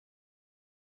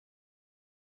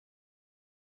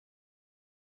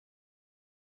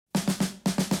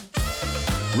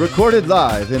Recorded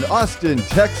live in Austin,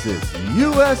 Texas,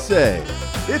 USA.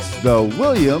 It's the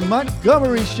William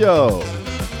Montgomery Show.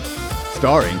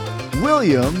 Starring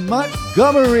William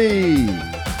Montgomery.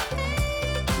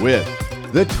 With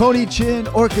the Tony Chin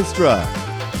Orchestra.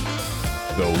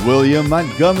 The William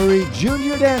Montgomery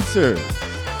Jr. Dancers.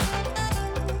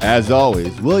 As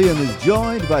always, William is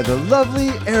joined by the lovely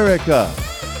Erica.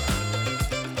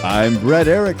 I'm Brett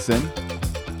Erickson.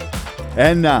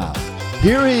 And now,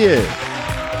 here he is,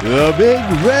 the big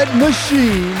red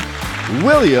machine,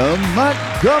 William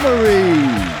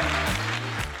Montgomery.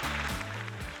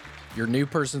 Your new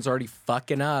person's already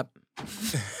fucking up.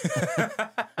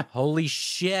 Holy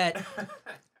shit.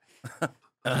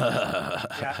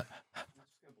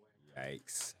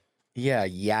 Yikes. Yeah,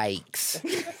 yikes.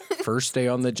 First day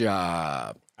on the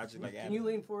job. Can you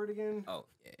lean forward again? Oh,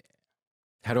 yeah.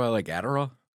 How do I like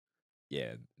Adderall?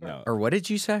 Yeah, no. Or what did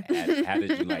you say? How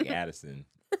did you like Addison?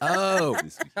 Oh.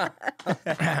 This week?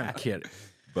 I'm kidding.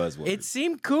 Buzzword. It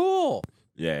seemed cool.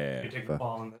 Yeah. Take the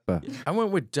ball in the... I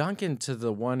went with Duncan to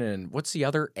the one in, what's the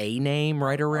other A name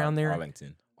right around there?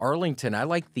 Arlington. Arlington. I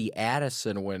like the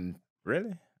Addison one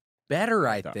Really? better,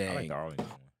 I I like think. the Arlington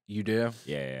one. You do?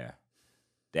 Yeah.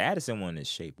 The Addison one is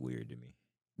shaped weird to me.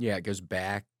 Yeah, it goes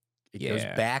back. It Yeah. goes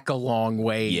back a long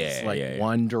ways, Yeah, like yeah.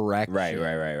 one direction.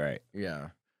 Right. Yeah.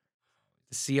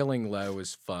 The ceiling low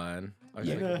is fun. I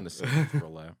Yeah. like when the ceilings were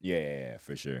low. Yeah,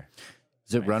 for sure.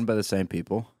 Is it run by the same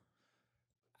people?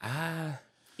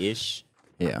 Ish.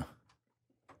 Yeah.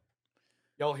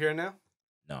 Y'all hear it now?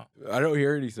 No. I don't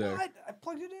hear anything. I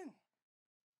plugged it in.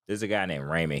 There's a guy named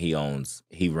Raymond. He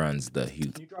runs the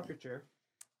Hugh. Can you drop your chair?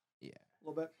 Yeah. A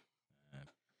little bit.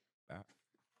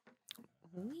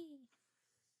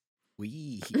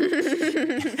 Wee. Can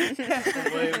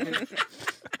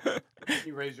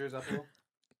you raise yours up a little?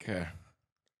 Okay.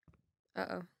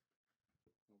 Uh-oh.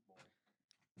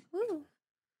 Woo.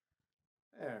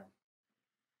 There.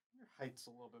 Your height's a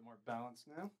little bit more balanced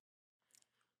now.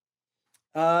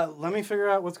 Let me figure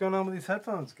out what's going on with these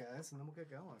headphones, guys, and then we'll get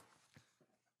going.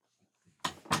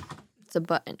 It's a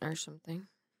button or something.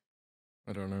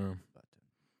 I don't know.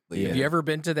 Yeah. Have you ever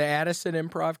been to the Addison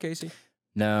Improv, Casey?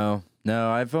 No,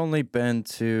 I've only been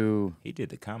to. He did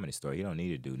the Comedy Store. He don't need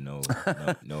to do no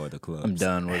other clubs. I'm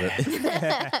done with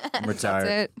it. I'm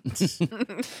retired. That's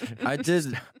it. I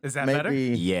did. Is that maybe better?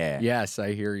 Yeah. Yes,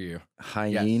 I hear you.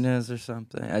 Hyenas or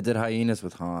something. I did Hyenas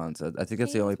with Hans. I think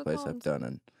that's the only Hyenas with place I've Hans. done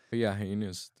it. But yeah,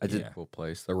 Hyena's I a did- cool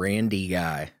place. The Randy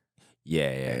guy.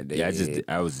 Yeah.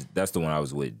 That's the one I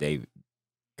was with David.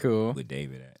 Cool. With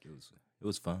David at. It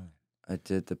was fun. I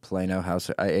did the Plano House.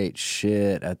 I ate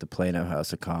shit at the Plano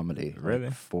House of Comedy. like,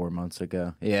 Really? 4 months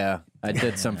ago. Yeah, I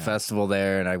did some festival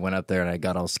there, and I went up there and I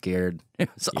got all scared. It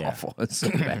was Yeah. awful. It's so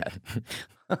bad.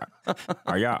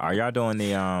 Are y'all doing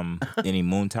the any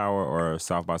Moon Tower or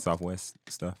South by Southwest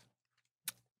stuff?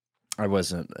 I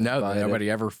wasn't. No, invited. nobody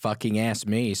ever fucking asked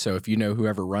me. So if you know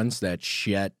whoever runs that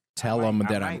shit, tell them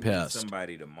that I'm meet pissed.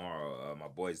 Somebody tomorrow. My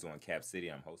boy's doing Cap City.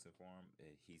 I'm hosting for him.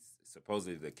 He's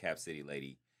supposedly the Cap City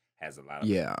lady has a lot of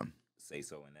Yeah. say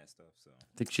so in that stuff. So I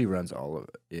think she runs all of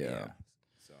it. Yeah.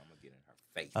 So I'm gonna get in her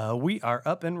face. We are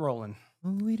up and rolling.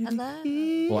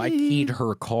 Hello. Well, I keyed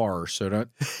her car, so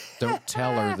don't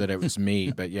tell her that it was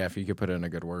me. But yeah, if you could put in a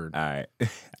good word. All right.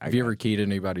 Have you ever keyed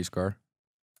anybody's car?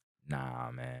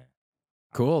 Nah, man.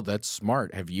 Cool, that's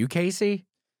smart. Have you, Casey?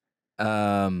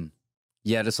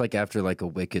 Yeah, just like after like a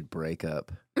wicked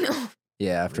breakup.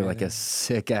 Yeah, after like a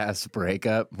sick ass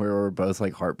breakup where we're both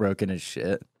like heartbroken as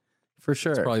shit. For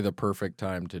sure. It's probably the perfect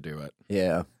time to do it.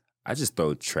 Yeah. I just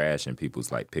throw trash in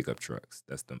people's like pickup trucks.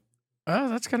 That's the. Oh,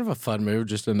 that's kind of a fun move,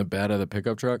 just in the bed of the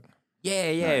pickup truck.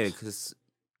 Yeah, Nice. because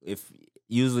if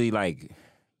usually like,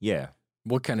 yeah,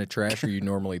 What kind of trash are you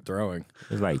normally throwing?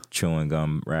 it's like chewing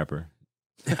gum wrapper.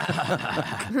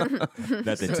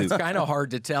 Nothing So too. it's kind of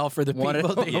hard to tell for the One at-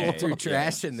 people that Yeah, threw yeah.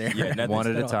 trash in there. Yeah, nothing, One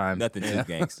at a time. Nothing too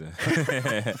gangster.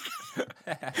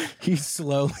 You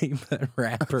slowly put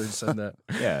wrappers in the.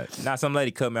 Yeah. Now some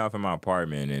lady cut me off in my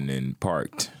apartment and then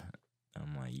parked.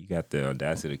 I'm like, you got the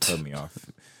audacity to cut me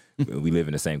off. We live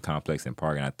in the same complex and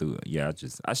park, and I threw it. Yeah,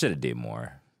 I should have did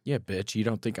more. Yeah, bitch, you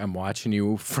don't think I'm watching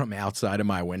you from outside of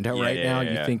my window Yeah, right yeah, now?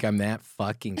 yeah. You think I'm that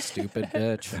fucking stupid,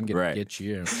 bitch? I'm gonna Right. get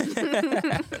you.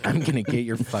 I'm gonna get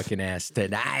your fucking ass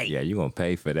tonight. Yeah, you gonna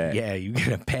pay for that. Yeah, you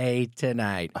gonna pay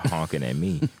tonight. Honking at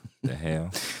me. The hell?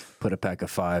 Put a pack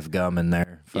of 5 gum in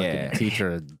there. Fucking Yeah. teach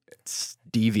her a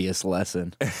devious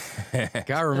lesson.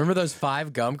 God, remember those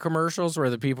 5 gum commercials where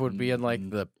the people would be in like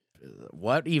the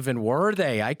what even were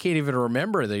they? I can't even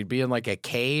remember. They'd be in like a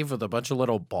cave with a bunch of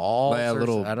little balls. Yeah, or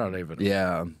little- I don't even.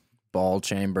 Yeah. ball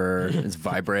chamber. It's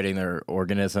vibrating their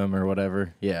organism or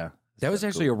whatever. Yeah. That was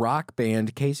actually a rock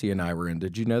band Casey and I were in.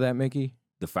 Did you know that, Mickey?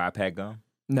 The 5-pack gum.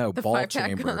 No, The ball 5-pack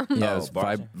chamber. gum. Yeah, Oh, it's ball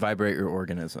chamber. vibrate your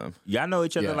organism. Y'all know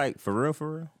each other Yeah. like for real,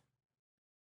 for real?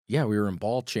 Yeah, we were in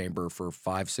ball chamber for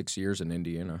 5-6 years in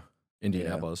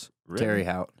Indianapolis. Really? Terry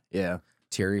Hout. Yeah.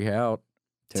 Terry Hout.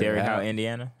 Terry Howe,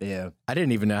 Indiana. Yeah. I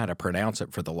didn't even know how to pronounce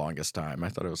it for the longest time. I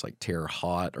thought it was like Terre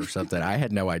Haute or something. I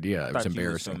had no idea. It was Thought you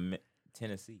embarrassing. from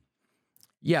Tennessee.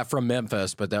 Yeah, from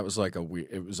Memphis, but that was like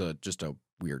it was just a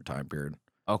weird time period.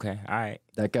 Okay, all right.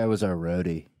 That guy was our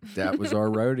roadie. That was our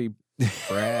roadie,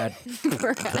 Brad.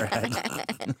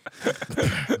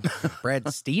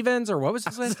 Brad Stevens, or what was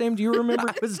his last name? Do you remember?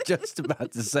 I was just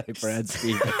about to say Brad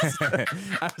Stevens.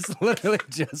 I was literally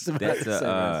just about That's to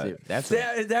say Brad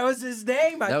Stevens. That was his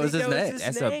name. That was his name.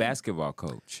 That's a basketball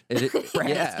coach. Brad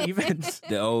yeah. Stevens.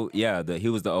 He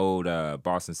was the old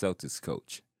Boston Celtics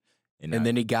coach. And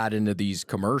then he got into these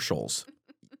commercials,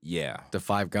 yeah, the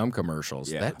 5 gum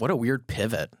commercials. Yeah. What a weird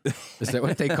pivot. Is that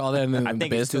what they call that in the I think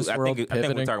it's business two. world? I think we're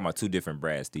pivoting? talking about two different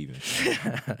Brad Stevens.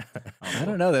 I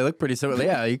don't know. They look pretty similar.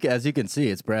 Yeah, as you can see,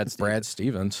 it's Brad Stevens. Brad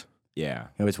Stevens. Yeah,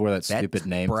 He always wore that That stupid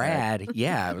name tag. Brad.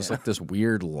 Yeah, it was like this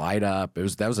weird light up.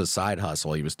 That was a side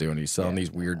hustle he was doing. He's selling these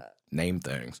weird name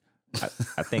things.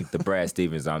 I think the Brad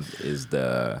Stevens is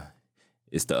the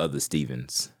other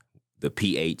Stevens, the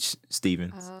PH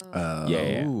Stevens.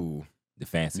 Yeah. Ooh. The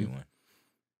fancy one.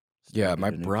 Yeah, my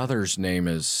brother's name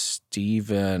is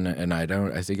Steven, and I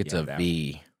think it's Yeah, a that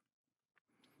V.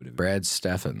 Brad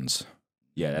Steffens.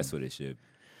 Yeah, that's what it should be.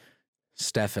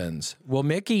 Steffens. Well,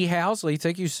 Mickey Housley,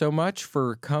 thank you so much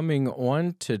for coming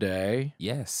on today.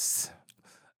 Yes.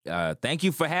 Thank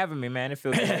you for having me, man. It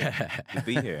feels good to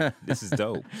be here. This is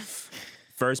dope.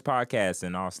 First podcast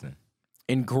in Austin.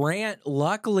 And Grant,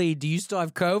 luckily, do you still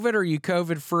have COVID or are you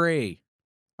COVID free?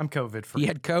 I'm COVID free. You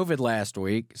had COVID last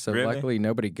week, so Really? luckily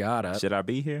nobody got it. Should I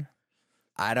be here?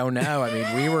 I don't know. I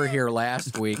mean, we were here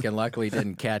last week and luckily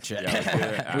didn't catch it.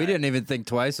 We didn't even think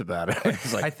twice about it. It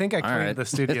was like, I think I all cleaned right. the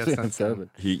studio since then.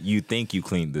 You think you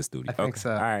cleaned the studio? I think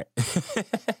so. All right.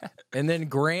 And then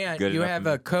Grant, Good you enough have for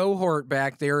me. a cohort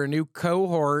back there, a new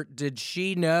cohort. Did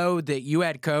she know that you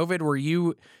had COVID? Were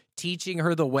you teaching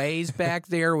her the ways back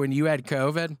there when you had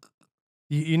COVID?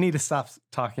 You need to stop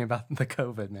talking about the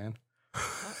COVID, man.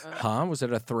 Huh? Was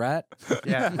it a threat?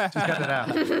 Yeah, just cut it out.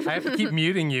 I have to keep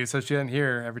muting you so she doesn't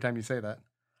hear every time you say that.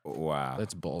 Wow.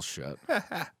 That's bullshit.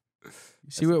 You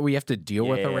see what we have to deal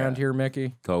with Yeah. around here,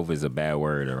 Mickey? COVID is a bad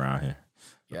word around here,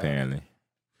 Yeah. apparently.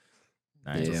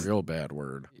 Nice. It's a real bad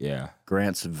word. Yeah.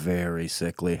 Grant's very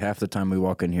sickly. Half the time we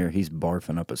walk in here, he's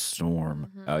barfing up a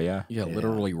storm. Oh, yeah? Yeah,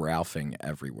 literally Ralphing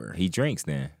everywhere. He drinks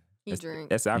then. He drinks.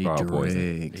 That's alcohol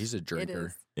poisoning. drinks. He's a It drinker.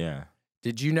 is. Yeah.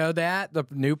 Did you know that? The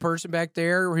new person back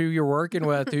there who you're working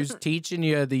with, who's teaching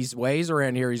you these ways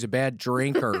around here, he's a bad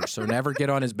drinker, so never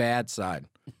get on his bad side.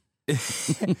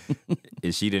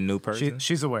 Is she the new person?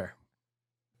 She's aware.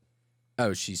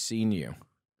 Oh, she's seen you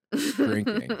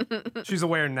drinking. She's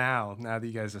aware now that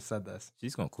you guys have said this.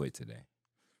 She's going to quit today.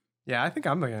 Yeah, I think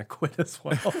I'm going to quit as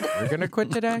well. You're going to quit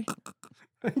today?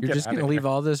 You're Get just outta going to leave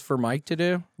all this for Mike to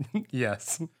do? here.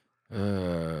 Yes.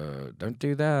 Don't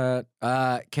do that.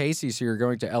 Casey, so you're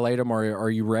going to LA tomorrow. Are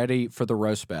you ready for the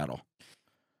roast battle?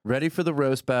 Ready for the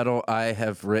roast battle. I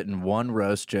have written one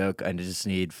roast joke. I just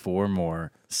need 4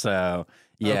 more. So,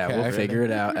 yeah, Okay. we'll figure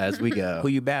it out as we Who go.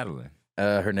 you battling?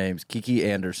 Her name's Kiki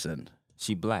Anderson.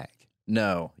 She black.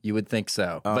 No, you would think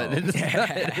so, but it is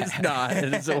not. It is not.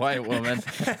 It is a white woman.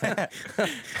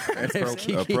 Her name's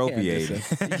Kiki Appropriating.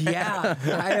 Anderson. Yeah,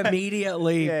 I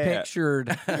immediately Yeah.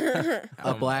 pictured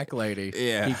a black lady.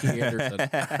 Yeah. Kiki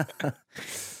Anderson.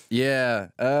 Yeah,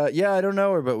 I don't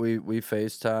know her, but we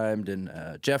FaceTimed,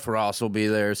 and Jeff Ross will be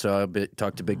there, so I'll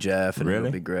talk to Big Jeff, and Really?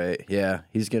 it'll be great. Yeah,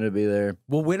 he's gonna be there.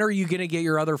 Well, when are you going to get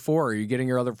your other 4? Are you getting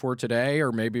your other 4 today,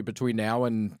 or maybe between now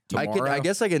and tomorrow? I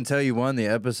guess I can tell you one. The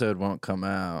episode won't come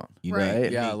out. You Right.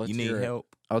 need, Yeah, you let's need hear it. help.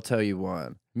 I'll tell you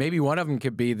one. Maybe one of them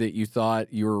could be that you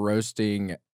thought you were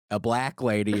roasting a black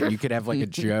lady, and you could have like a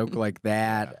joke like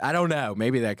that. I don't know.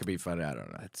 Maybe that could be fun. I don't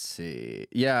know. Let's see.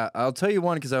 Yeah, I'll tell you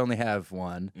one because I only have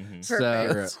one. Mhm. So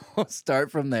Perfect. we'll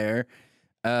start from there.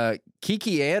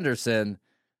 Kiki Anderson.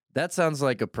 That sounds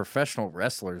like a professional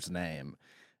wrestler's name,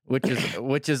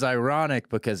 which is ironic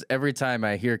because every time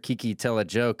I hear Kiki tell a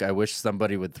joke, I wish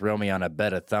somebody would throw me on a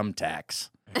bed of thumbtacks,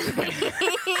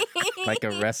 like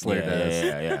a wrestler does.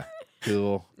 Yeah.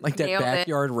 Cool. Like that Nailed it.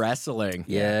 backyard wrestling.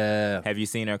 Yeah. Have you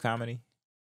seen her comedy?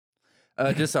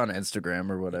 Just on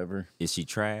Instagram or whatever. Is she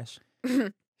trash?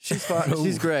 She's fun.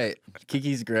 She's great.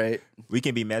 Kiki's great. We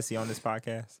can be messy on this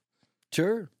podcast.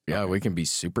 Sure. Yeah, we can be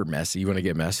super messy. You want to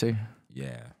get messy?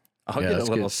 Yeah. I'll Yeah, get a let's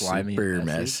little slimy. super and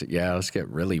messy. Yeah, let's get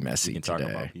really You messy can talk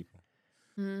today. about people.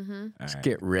 Mm-hmm. Let's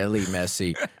get really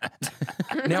messy.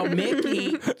 Now,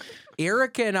 Mickey,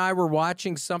 Erica and I were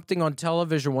watching something on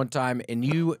television one time, and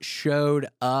you showed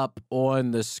up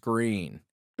on the screen.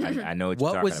 I know what you're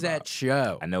What talking was about. that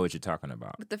show? I know what you're talking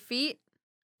about. With the feet.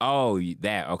 Oh,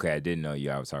 that. Okay, I didn't know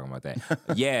I was talking about that.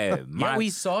 Yeah, Yeah, we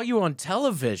saw you on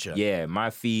television. Yeah, my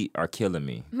feet are killing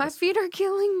me. My feet are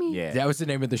killing me. Yeah. That was the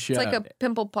name of the show. It's like a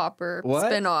pimple popper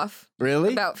What? spinoff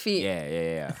Really? about feet.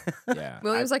 Yeah.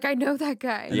 William's like, I know that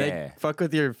guy. They Yeah. fuck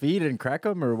with your feet and crack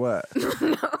them or what?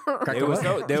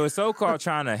 They were so called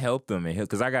trying to help them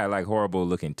because I got like horrible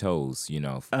looking toes,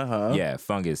 Uh-huh. Yeah,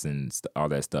 fungus and all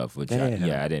that stuff. Which Damn.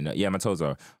 I didn't know. Yeah, my toes are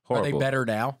Are horrible. they better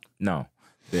now? No,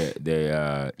 they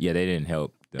didn't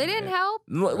help. They didn't help.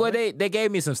 Well, they gave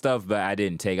me some stuff, but I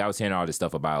didn't take. I was hearing all this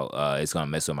stuff about it's gonna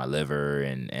mess with my liver,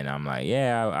 and I'm like,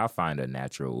 yeah, I'll find a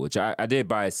natural. Which I did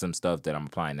buy some stuff that I'm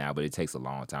applying now, but it takes a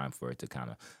long time for it to kind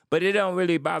of. But it don't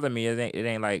really bother me. It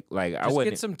ain't like I Just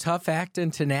wouldn't. get some tough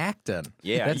actin Tinactin.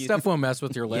 Yeah, that stuff won't mess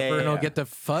with your liver, and it'll get the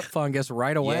foot fungus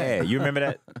right away. Yeah, you remember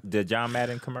that the John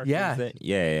Madden commercial? Yeah.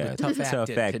 Yeah. Tough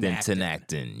actin,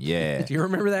 Tinactin. Yeah. Do you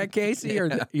remember that, Casey? Or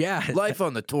yeah, Life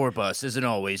on the tour bus isn't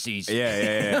always easy.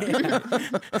 Yeah.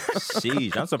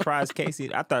 Sheesh, I'm surprised, Casey.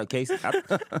 I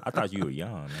thought you were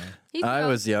young, man. He's I young.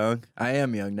 was young. I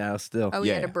am young now still. Oh, he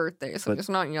had Yeah. a birthday, so But- he's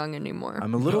not young anymore.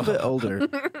 I'm a little bit older.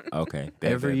 Okay.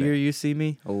 Every year you see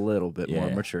me, a little bit more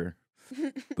Yeah. mature.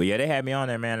 But yeah, they had me on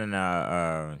there, man,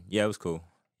 and yeah, it was cool.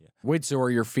 Wait, so are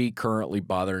your feet currently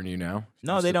bothering you now?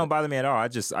 No, they don't bother me at all. I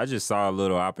just saw a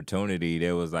little opportunity.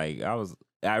 There was like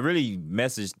I really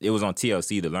messaged. It was on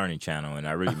TLC, the Learning Channel, and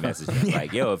I really messaged them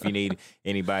like, "Yo, if you need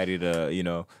anybody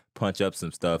to, punch up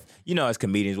some stuff, as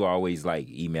comedians, we're always like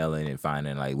emailing and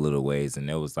finding like little ways." And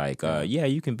it was like, "Yeah,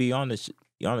 you can be on the."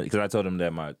 Because I told them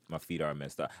that my feet are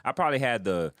messed up. I probably had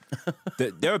the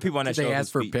there were people on that Did show. they whose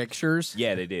ask for feet- pictures?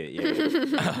 Yeah, they did.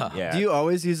 Yeah. Yeah. Do you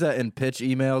always use that in pitch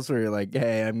emails where you're like,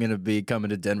 hey, I'm going to be coming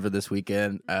to Denver this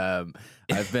weekend.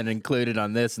 I've been included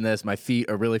on this and this. My feet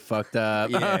are really fucked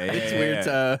up. Yeah, It's yeah, weird yeah.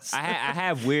 toes. I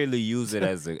have weirdly used it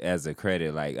as a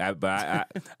credit, like, I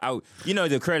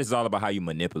the credit is all about how you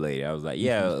manipulate it. I was like,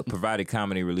 yeah, provided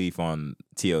comedy relief on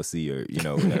TLC or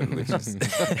whatever. Which is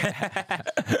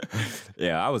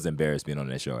yeah, I was embarrassed being on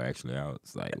that show. Actually, I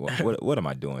was like, what am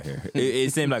I doing here?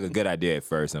 It seemed like a good idea at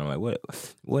first, and I'm like,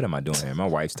 what am I doing here? My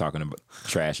wife's talking about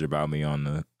trash about me on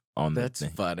the That's thing.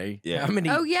 funny. Yeah. How many?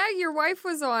 Oh yeah, your wife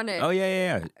was on it. Oh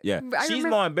yeah. I She's remember-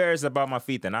 more embarrassed about my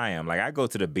feet than I am. Like I go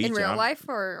to the beach in and real I'm- life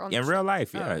or on In the real show?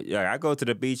 life, yeah. I go to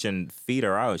the beach and feet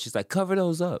are out. She's like, cover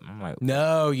those up. I'm like,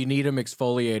 No, you need them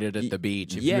exfoliated at the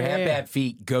beach. If you yeah, have yeah. bad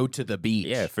feet, go to the beach.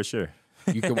 yeah, for sure.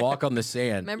 You can walk on the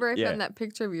sand. Remember I Yeah. found that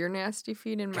picture of your nasty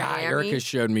feet in God, Miami? Erica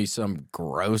showed me some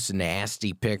gross,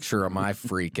 nasty picture of my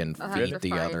freaking I'll have feet to the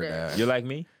find other it. day. You're like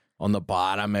me? On the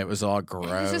bottom, it was all It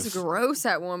gross. was just gross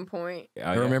at one point. Oh,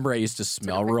 I yeah. remember I used to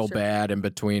smell real picture. bad in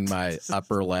between my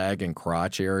upper leg and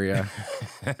crotch area.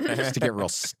 I used to get real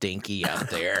stinky up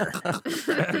there.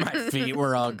 My feet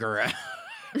were all gross.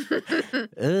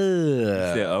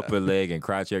 The upper leg and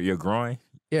crotch area. Your groin?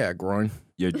 Yeah, groin.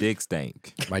 Your dick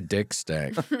stank. My dick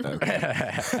stank.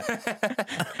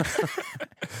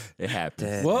 It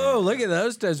happens. Whoa, look at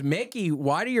those toes. Mickey,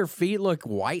 why do your feet look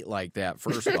white like that,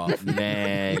 first off?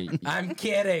 Man, I'm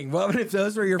kidding. What if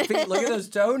those were your feet? Look at those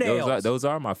toenails. those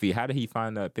are my feet. How did he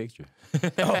find that picture?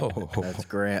 Oh. That's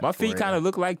Grant. My feet for kind ya. of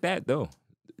look like that though.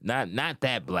 Not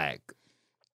that black.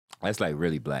 That's like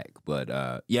really black.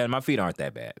 But yeah, my feet aren't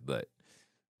that bad. But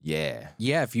yeah.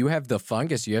 Yeah, if you have the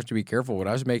fungus, you have to be careful. When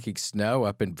I was making snow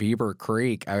up in Beaver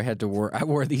Creek, I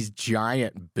wore these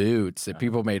giant boots that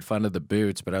people made fun of the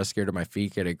boots, but I was scared of my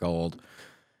feet getting cold.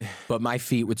 But my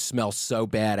feet would smell so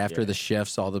bad after the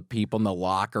shifts. All the people in the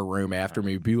locker room after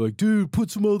me would be like, dude, put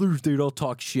some others, dude. I'll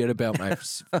talk shit about my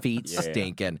feet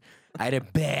stinking. I had a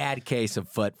bad case of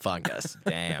foot fungus.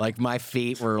 Damn. Like my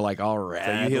feet were like all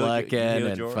red healed looking healed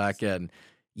and yours? fucking.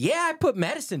 Yeah, I put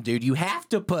medicine, dude. You have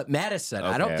to put medicine.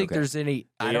 I don't Okay, think okay. there's any.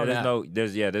 I Yeah, don't know.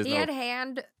 there's He no had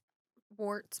hand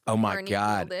warts. Oh my before and he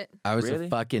God. healed it. I was Really? a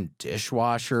fucking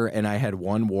dishwasher and I had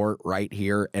one wart right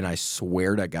here, and I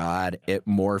swear to God, it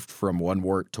morphed from one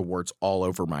wart to warts all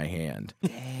over my hand.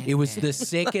 It was the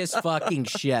sickest fucking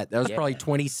shit. That was probably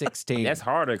 2016. That's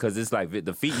harder because it's like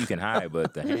the feet you can hide,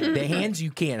 but the hands. The hands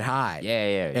you can't hide.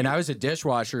 Yeah. And I was a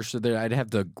dishwasher, so that I'd have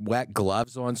the wet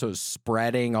gloves on, so it was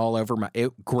spreading all over my.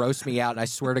 It grossed me out, and I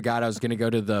swear to God, I was going to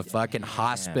go to the fucking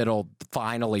hospital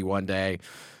finally one day.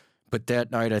 But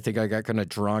that night, I think I got kind of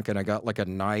drunk, and I got like a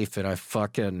knife, and I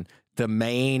fucking the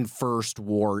main first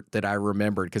wart that I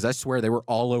remembered because I swear they were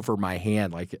all over my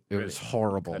hand. Like it was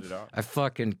horrible. Cut it off? I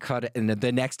fucking cut it, and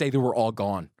the next day they were all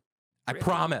gone. I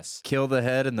promise. Kill the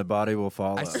head and the body will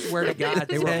follow. I swear to God,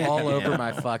 they were all over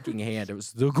my fucking hand. It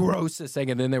was the grossest thing,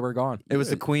 and then they were gone. It was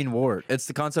the queen wart. It's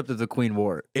the concept of the queen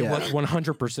wart. It was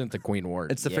 100% the queen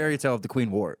wart. It's the fairy tale of the queen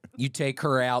wart. You take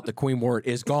her out, the queen wart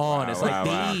is gone. Wow, it's wow, like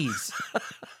wow. bees.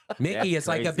 Mickey, That's it's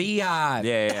like a crazy. beehive.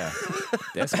 Yeah.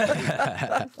 That's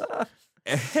crazy.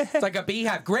 It's like a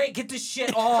beehive. Great, get this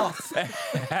shit off.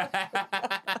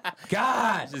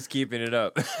 God. Just keeping it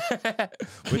up.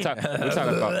 We're talking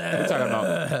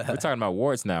about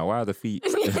warts now. Why are the feet?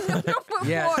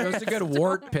 Yeah, show us a good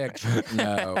wart picture.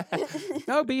 No.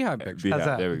 No, beehive picture. Beehive, How's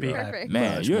that? there we go. Perfect.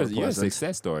 Man, Much you're more a pleasant.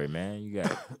 success story, man. You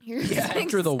got Yeah,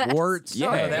 after the warts.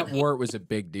 Yeah. Yeah, that wart was a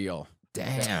big deal.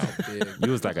 damn. Big.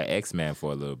 You was like an X-Man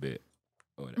for a little bit.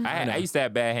 I used to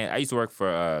have bad hands. I used to work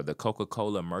for the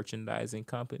Coca-Cola merchandising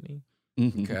company.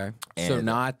 Okay. So And-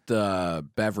 not the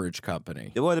beverage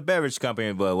company. It was a beverage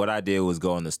company, but what I did was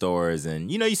go in the stores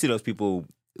and you see those people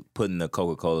putting the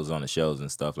Coca-Colas on the shelves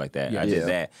and stuff like that. I Yeah. did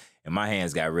that, and my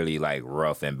hands got really like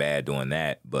rough and bad doing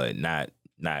that, but not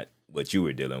what you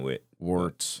were dealing with.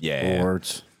 Warts. Yeah,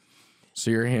 Warts. So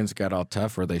your hands got all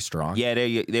tough. Were they strong? yeah,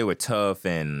 they were tough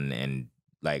and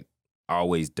like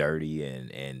always dirty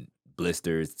and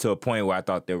blisters to a point where I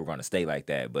thought they were going to stay like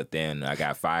that, but then I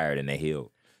got fired and they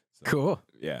healed. So, Cool.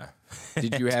 Yeah. Do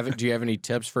you have any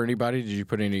tips for anybody? Did you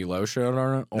put any lotion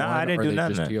on it? No, I didn't or do they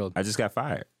nothing. Just healed? I just got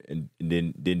fired and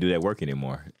didn't do that work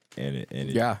anymore. And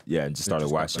Yeah. and just started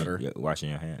just got washing better. washing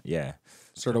your hand. Yeah.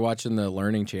 Started watching the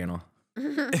Learning Channel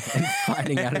and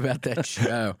finding out about that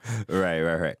show.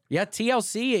 Right. Yeah,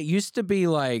 TLC, it used to be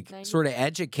like 90 sort of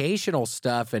educational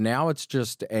stuff, and now it's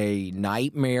just a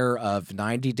nightmare of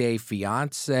 90 Day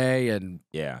Fiance and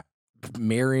Yeah.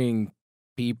 marrying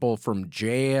people from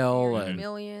jail. And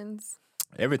Millions.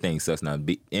 Everything sucks now.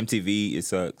 MTV, it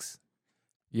sucks.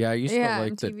 yeah, I used Yeah, to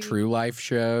like the MTV. True Life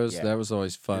shows. Yeah. That was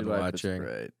always fun True Life is watching.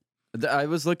 great. I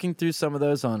was looking through some of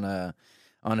those on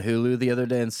Hulu the other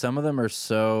day, and some of them are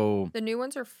so. The new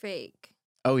ones are fake.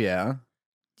 Oh yeah.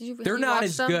 Did you? have They're you not watched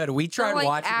as them? good. We They're tried like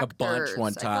watching a bunch actors.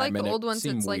 one I feel time, like and the it old ones,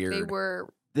 seemed it's like weird. they were.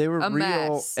 They were A real,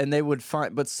 mess. and they would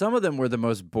find, but some of them were the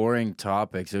most boring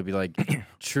topics. It would be like,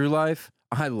 True Life,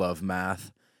 I love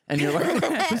math. And you're like,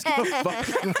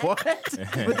 fucking what?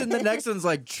 But then the next one's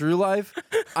like, True Life,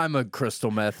 I'm a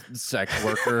crystal meth sex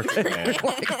worker. Like,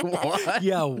 what?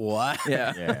 Yeah, what?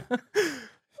 Yeah.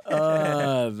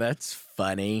 Yeah. That's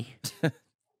funny.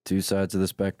 Two sides of the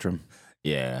spectrum.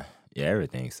 Yeah.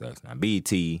 Everything sucks now. BET.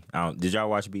 Did y'all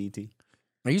watch BET?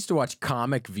 I used to watch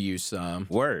Comic View some.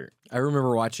 Word. I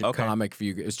remember watching Okay. Comic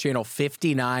View. It was channel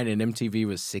 59 and MTV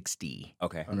was 60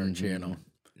 Okay. on our channel.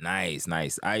 Nice.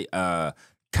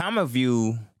 Comic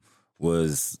View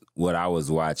was what I was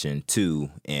watching too,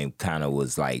 and kind of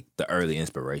was like the early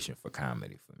inspiration for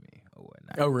comedy for me or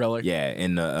whatnot. Oh, really? Yeah,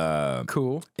 in the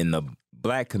Cool.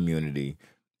 black community,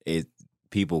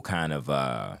 people kind of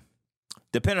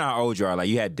depending on how old you are, like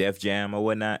you had Def Jam or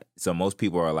whatnot. So most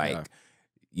people are like,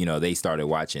 they started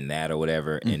watching that or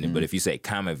whatever. And but if you say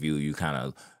Comic View, you kind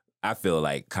of, I feel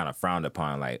like kind of frowned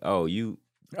upon, like, oh, you.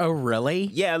 Oh, really?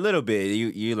 Yeah, a little bit.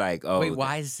 You like, oh, Wait,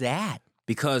 why is that?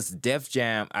 because Def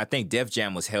Jam, I think Def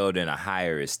Jam was held in a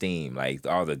higher esteem. Like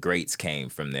all the greats came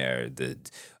from there, the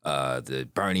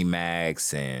Bernie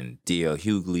Macs and D.L.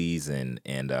 Hughley's and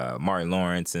Martin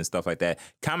Lawrence and stuff like that.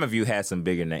 Comic View had some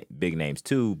big names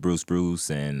too. Bruce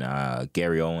and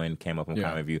Gary Owen came up on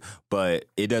Comic View, but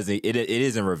it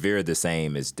isn't revered the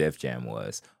same as Def Jam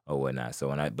was or whatnot.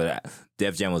 So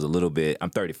Def Jam was a little bit. I'm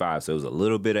 35, so it was a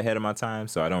little bit ahead of my time.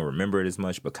 So I don't remember it as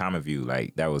much. But Comic View,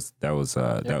 like that was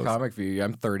Comic View.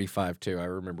 I'm 35 too. I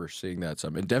remember seeing that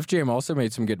some. And Def Jam also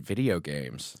made some good video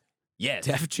games. Yes.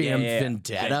 Def Jam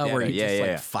Vendetta, where you just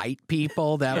like fight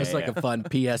people. That was like a fun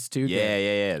PS2 game.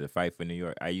 Yeah. The Fight for New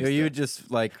York. You would just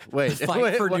like wait.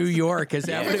 Fight for what's- New York. Is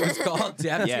that what it was called?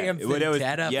 Def Jam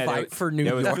Vendetta, Fight for New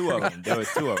York. There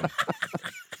was two of them.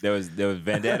 There was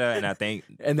Vendetta and I think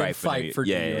And then Fight for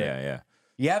New York. Yeah.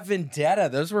 Yeah, Vendetta.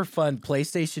 Those were fun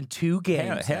PlayStation 2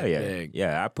 games. Hell that yeah. big.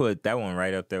 Yeah, I put that one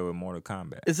right up there with Mortal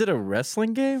Kombat. Is it a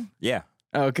wrestling game? Yeah.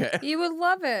 Okay. You would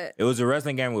love it. It was a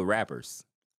wrestling game with rappers.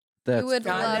 That's You would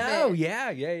I love know. it.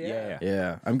 Yeah.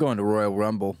 yeah. I'm going to Royal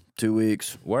Rumble 2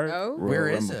 weeks. Word? Oh, Royal Where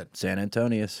is Rumble. it? San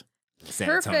Antonius. San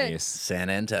Perfect. Antonius. San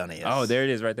Antonius. Oh, there it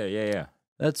is right there. Yeah.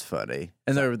 That's funny.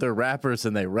 And they're rappers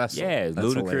and they wrestle. Yeah,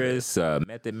 That's hilarious. Ludacris,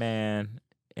 Method Man,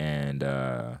 and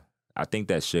I think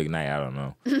that's Suge Knight. I don't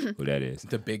know who that is.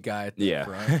 The big guy at the Yeah.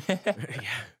 front.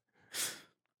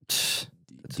 That's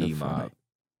so D-Mob. funny.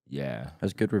 Yeah.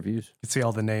 Has good reviews. You see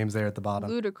all the names there at the bottom.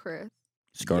 Ludicrous.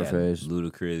 Scarface, Yeah,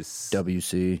 Ludacris.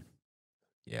 WC.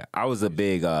 Yeah. I was a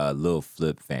big Lil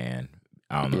Flip fan.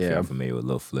 I don't know if Yeah. you're familiar with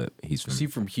Lil Flip. Is he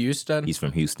from Houston? He's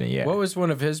from Houston, yeah. What was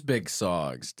one of his big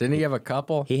songs? Didn't he have a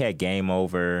couple? He had Game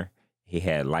Over. He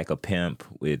had Like a Pimp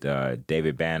with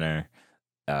David Banner.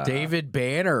 David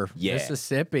Banner, yeah.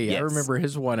 Mississippi. I Yes. remember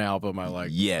his one album I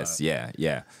liked. Yes,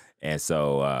 yeah. And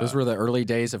so Those were the early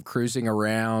days of cruising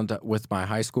around with my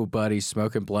high school buddies,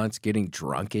 smoking blunts, getting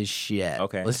drunk as shit.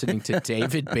 Okay. Listening to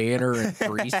David Banner and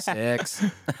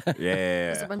 3-6. There's a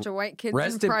yeah. bunch of white kids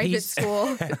Rest in in private peace.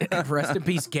 school. Rest in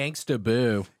peace, Gangsta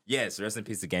Boo. Yes, rest in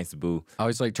peace to Gangsta Boo. I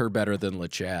always liked her better than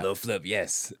LaChat. Lil Flip,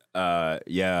 yes.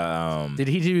 Yeah. Did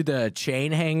he do the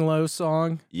Chain Hang Low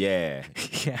song? Yeah.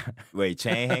 Yeah. Wait,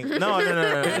 Chain Hang? No.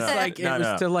 It's like it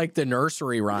was to like the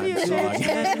nursery rhyme song.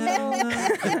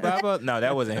 No,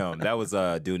 that wasn't him. That was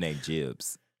a dude named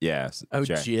Jibbs. Yeah. Oh,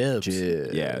 Jack. Jibs.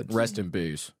 Yeah. Rest in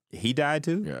booze. He died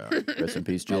too? Yeah. Rest in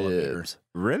peace, Elevator. Jibs.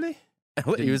 Really?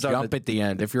 He was on jump the, at the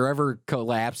end. If you're ever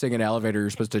collapsing an elevator, you're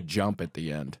supposed to jump at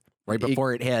the end. Right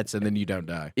before it hits, and then you don't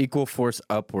die. equal force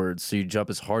upwards, so you jump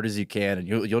as hard as you can, and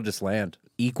you'll just land.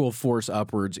 Equal force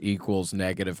upwards equals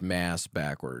negative mass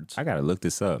backwards. I gotta look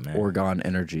this up, man. Orgon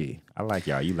energy. I like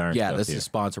y'all. You learned Yeah, stuff this here. is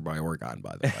sponsored by Oregon,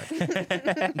 by the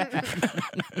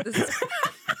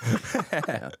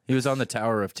way. He was on the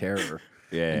Tower of Terror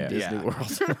Yeah. in Disney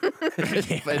World.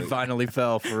 It finally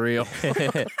fell for real.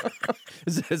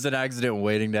 It's an accident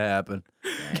waiting to happen.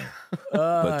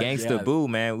 But Gangsta yeah. Boo,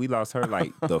 man, we lost her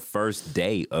like the first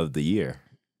day of the year.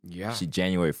 Yeah. She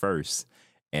January 1st.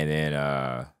 And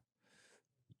then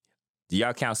do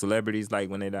y'all count celebrities like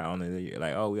when they die on the year?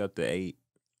 Like, oh, we up to 8.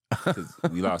 'Cause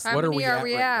we lost. How What are many we are at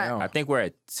we right at? now? I think we're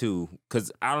at 2.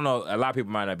 Cause I don't know. A lot of people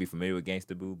might not be familiar with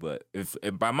Gangsta Boo, but if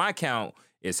by my count,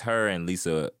 it's her and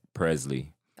Lisa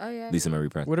Presley. Oh yeah. Lisa Marie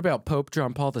Presley. What about Pope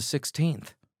John Paul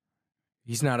XVI?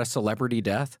 He's not a celebrity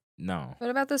death? No. What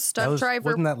about the stunt driver?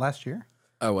 Wasn't that last year?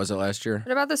 Oh, was it last year?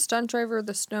 What about the stunt driver?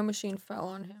 The snow machine fell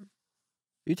on him.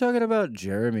 You talking about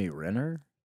Jeremy Renner?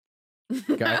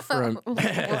 Guy from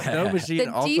Snow machine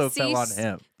The also DC fell on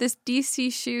him. This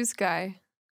DC shoes guy.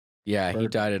 Yeah, he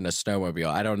died in a snowmobile.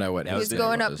 I don't know what That He his was was name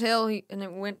going was. uphill, and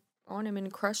it went on him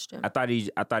and crushed him. I thought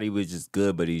he was just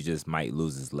good, but he just might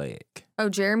lose his leg. Oh,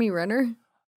 Jeremy Renner.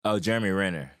 Oh, Jeremy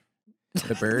Renner.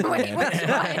 The bird Wait, man. what's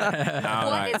I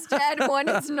don't One know. is dead, one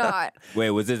is not.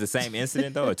 Wait, was it the same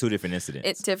incident though, or 2 different incidents?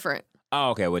 It's different. Oh,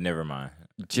 okay. Well, never mind.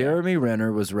 Jeremy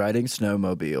Renner was riding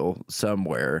snowmobile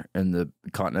somewhere in the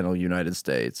continental United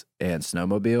States, and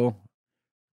snowmobile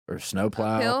or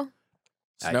snowplow, Uphill.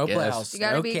 Snowplow. You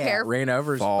gotta be Snowcat careful. ran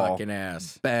over his Fall. fucking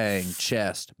ass. bang,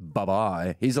 chest,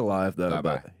 bye-bye. He's alive, though,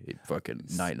 Bye-bye. but he fucking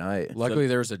night-night. Luckily,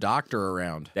 there was a doctor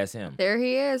around. That's him. There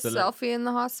he is, So look- selfie in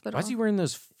the hospital. Why's he wearing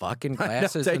those fucking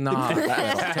glasses take in the the hospital?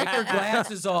 glasses. Take your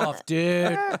glasses off,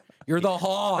 dude. You're the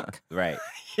Hawk. Right.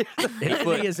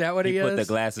 Is that what he, He is? put the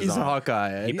glasses He's on. a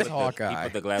Hawkeye. He He's put, Hawkeye. he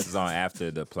put the glasses on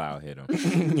after the plow hit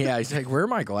him. Yeah, he's like, where are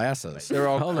my glasses? They're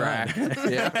all Hold on. cracked.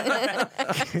 Yeah.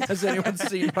 Has anyone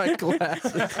seen my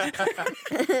glasses?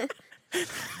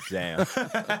 Damn.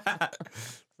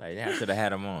 Like, yeah, I should have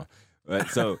had him on. But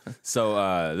so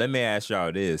let me ask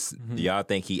y'all this: Do y'all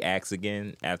think he acts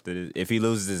again after this? If he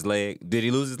loses his leg? Did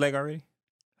he lose his leg already?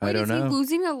 I Wait, don't is know. he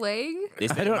losing a leg? They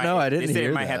said I it don't might- know. I didn't they said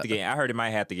hear it might have that. to get. I heard it might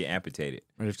have to get amputated.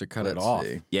 We have to cut it Let's off.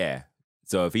 see. Yeah.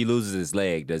 So if he loses his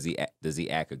leg, does he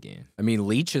act again? I mean,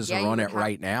 leeches Yeah, are you on would it have-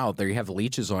 right now. They have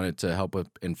leeches on it to help with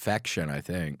infection, I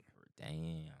think.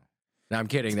 Damn. No, I'm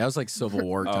kidding. That was like Civil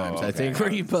War Oh, times, I okay. think, where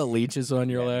you put leeches on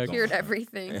your Yeah, leg. go Cured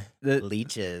everything.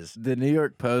 Leeches. The New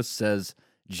York Post says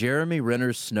Jeremy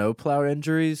Renner's snowplow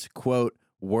injuries, quote,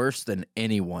 worse than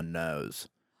anyone knows.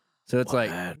 So it's like,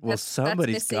 well, That's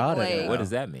somebody's missing got leg. it. What does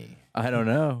that mean? I don't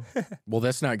know. Well,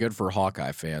 that's not good for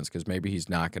Hawkeye fans because maybe he's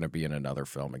not going to be in another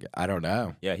film again. I don't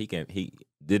know. Yeah, he can. He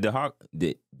did the hawk.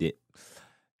 Did.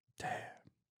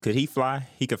 Could he fly?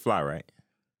 He could fly, right?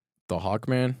 The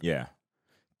Hawkman? Yeah.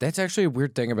 That's actually a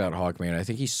weird thing about Hawkman. I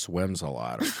think he swims a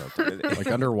lot or something.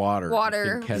 Like underwater. he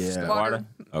Water. can catch Yeah. stuff. Water.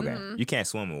 Okay. Mhm. You can't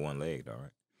swim with one leg, though, right?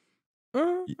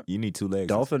 You need 2 legs.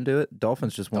 Dolphin do it.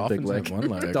 Dolphin's just one Dolphins big leg. have one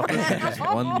leg. Dolphins have just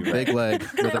one You're big right. leg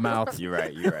with a mouth. You're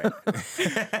right. You're right.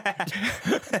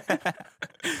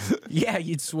 Yeah,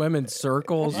 you'd swim in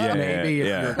circles Yeah, maybe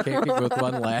yeah. if you're kicking with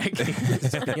one leg.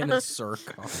 Just be in a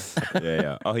circle.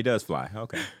 Yeah. Oh, he does fly.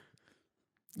 Okay.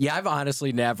 Yeah, I've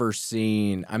honestly never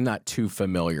seen, I'm not too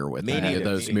familiar with Me any neither, of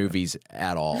those me neither. movies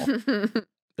at all.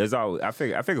 The There's always. I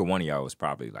figure one of y'all was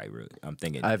probably like really.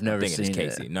 I've never it's seen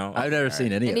Casey. it. No, I've never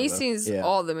seen any And of he them. sees Yeah.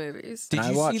 all the movies. Did I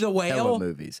you see watched The hella Whale?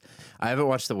 movies. I haven't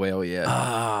watched The Whale yet.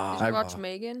 Did you watch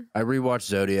Megan? I rewatched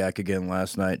Zodiac again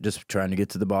last night, just trying to get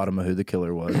to the bottom of who the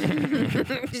killer was. Did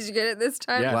you get it this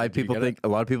time? Yeah. A lot of Did you people get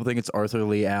think it's Arthur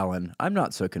Lee Allen. I'm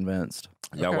not so convinced.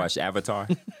 y'all watched Avatar?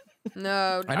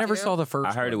 No. I never saw the first.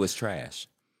 I heard one. it was trash.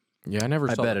 Yeah, I never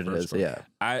I saw. bet the it first is. one. Yeah.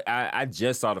 I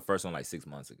just saw the first one like 6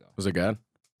 months ago. Was it good?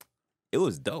 It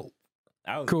was dope.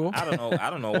 Cool. I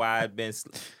don't know why I'd been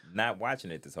not watching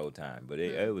it this whole time, but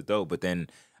it was dope. But then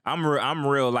I'm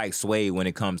real like swayed when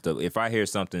it comes to if I hear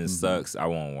something sucks, I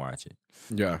won't watch it.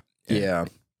 Yeah. Yeah.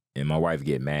 And my wife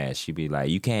get mad. She be like,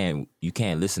 "You can't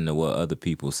listen to what other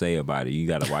people say about it. You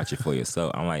got to watch it for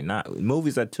yourself." I'm like, "Nah,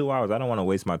 movies are 2 hours. I don't want to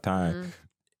waste my time."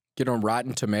 Get on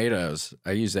Rotten Tomatoes.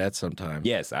 I use that sometimes.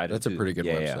 Yes, I do That's a too. pretty good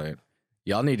Yeah. website.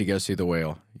 Y'all need to go see The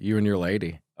Whale. You and your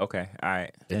lady. Okay, all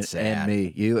right. It's and sad.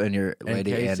 me, you and your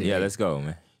lady Casey. Andy. Yeah, let's go,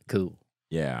 man. Cool.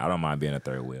 Yeah, I don't mind being a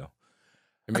third wheel.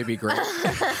 It may be great. What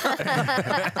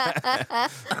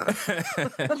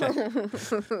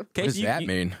does that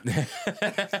mean?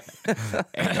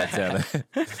 Ain't no telling.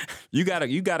 You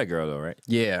got a girl though, right?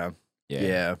 Yeah.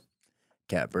 Yeah.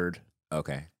 Catbird.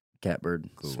 Okay. Catbird.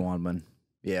 Cool. Swanman.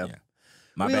 Yeah. Yeah.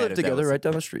 My We bad live if that together was- right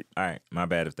down the street. All right, my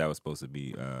bad if that was supposed to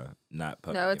be not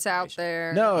public. No, it's out information.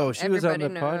 there. No, she was on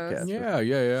Everybody the knows.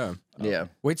 podcast. Yeah. Yeah.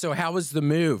 Wait, so how was the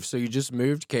move? So you just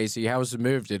moved, Casey. How was the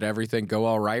move? Did everything go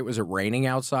all right? Was it raining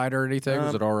outside or anything?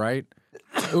 Was it all right?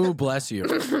 Ooh, bless you.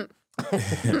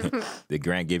 Did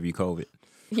Grant give you COVID?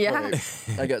 Yeah.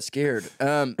 I got scared. Is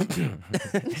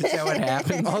that what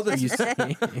happened?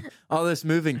 All this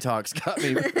moving talks got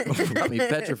me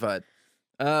petrified.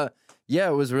 Yeah,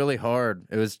 it was really hard.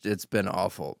 It's been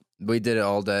awful. We did it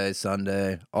all day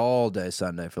Sunday for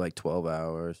like 12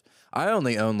 hours. I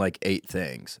only own like 8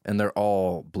 things, and they're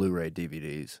all Blu-ray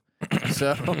DVDs.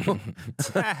 So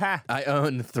I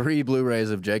own 3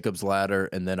 Blu-rays of Jacob's Ladder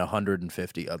and then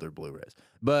 150 other Blu-rays.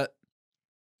 But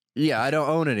yeah, I don't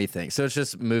own anything. So it's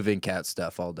just moving cat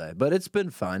stuff all day. But it's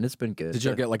been fun. It's been good. Did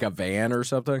you get like a van or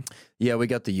something? Yeah, we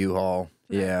got the U-Haul.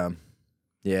 Yeah.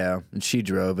 Yeah, and she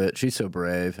drove it. She's so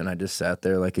brave, and I just sat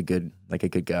there like a good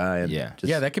guy. And Yeah. just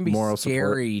Yeah, that can be moral support.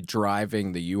 scary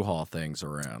driving the U-Haul things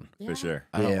around. For sure.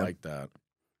 I don't Yeah. like that.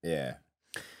 Yeah.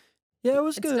 Yeah, it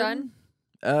was It's good. done?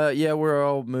 Yeah, we're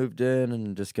all moved in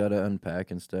and just got to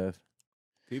unpack and stuff.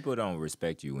 People don't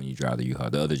respect you when you drive the U-Haul.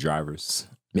 The other drivers.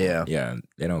 Yeah. Yeah,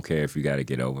 they don't care if you got to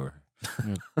get over.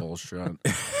 Bullshit.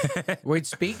 Wait,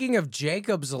 speaking of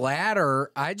Jacob's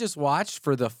Ladder, I just watched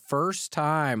for the first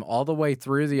time all the way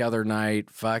through the other night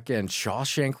fucking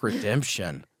Shawshank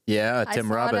Redemption. Yeah, I Tim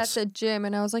saw Roberts. it at the gym,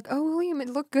 and I was like, "Oh, William, it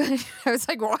looked good." I was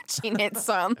like watching it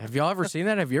some. Have y'all ever seen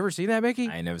that? Have you ever seen that, Mickey?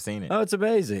 I ain't never seen it. Oh, it's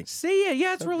amazing. See it.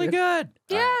 Yeah, it's really good.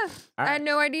 Yeah, All I had right.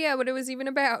 no idea what it was even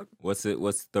about. What's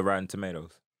the Rotten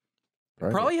Tomatoes?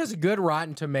 Probably has a good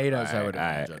Rotten Tomatoes, I Alright, would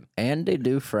alright. imagine. Andy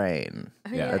Dufresne.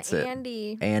 Oh, Yeah, that's it.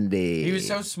 Andy. Andy. He was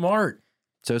so smart.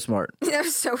 so smart. That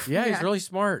was so. Yeah, he's really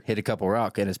smart. Hit a couple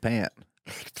rock in his pant.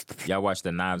 Y'all watch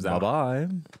the Knives Out? Bye-bye.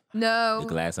 The No.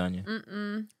 Glass Onion?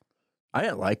 Mm-mm. I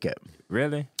didn't like it.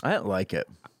 Really? I didn't like it.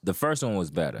 The first one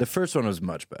was better. The first one was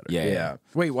much better. Yeah, yeah.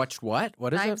 Wait, watch what?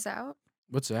 What is Knives it? Out.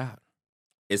 What's that?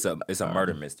 It's a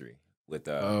murder mystery with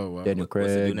Oh, Daniel what's the dude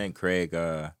Craig. named Craig?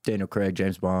 Daniel Craig,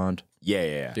 James Bond.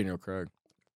 Yeah. Daniel Craig.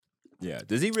 Yeah.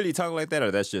 Does he really talk like that, or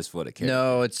that's just for the character?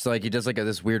 No, it's like he does like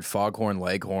this weird foghorn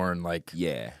leghorn, like,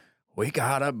 Yeah. we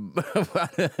got him. I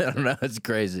don't know. It's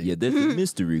crazy. Yeah, there's a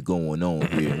mystery going on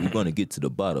here. We're gonna get to the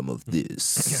bottom of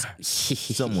this.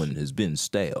 Someone has been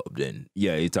stabbed, and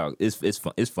yeah, he talk. It's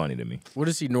fun. It's funny to me. What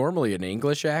is he normally, an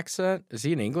English accent? Is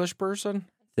he an English person?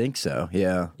 Think so,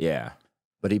 yeah. Yeah,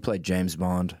 But he played James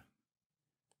Bond.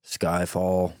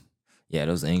 Skyfall. yeah.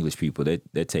 Those English people,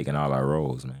 they're taking all our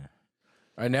roles, man.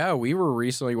 I know. We were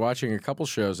recently watching a couple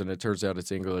shows, and it turns out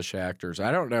it's English actors.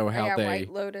 I don't know how Yeah, they. White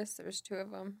Lotus. There was 2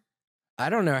 of them. I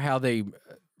don't know how they.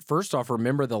 First off,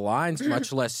 remember the lines,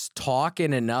 much less talk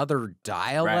in another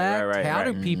dialect. right, How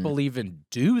right. do people even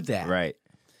do that? Right?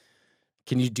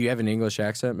 Do you have an English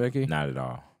accent, Mickey? Not at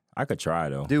all. I could try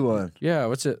though. Do one. Yeah.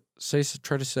 What's it?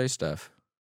 Try to say stuff.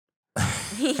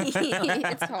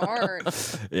 It's hard.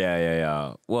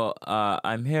 Yeah. Well,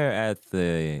 I'm here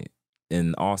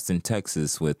in Austin,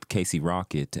 Texas, with Casey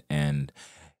Rocket and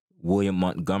William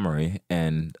Montgomery,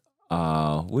 and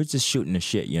we're just shooting the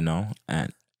shit, you know.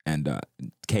 And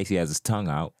Casey has his tongue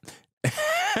out.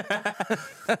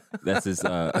 That's his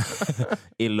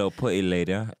ilo putty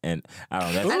later, and I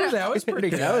don't know. Ooh, that was pretty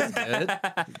good. That was good.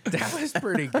 That was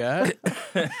pretty good.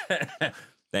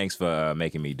 Thanks for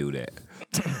making me do that.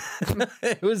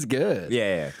 It was good.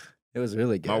 Yeah. It was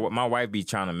really good. My wife be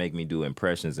trying to make me do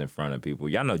impressions in front of people.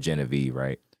 Y'all know Genevieve,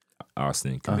 right?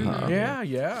 Austin comedian. Yeah.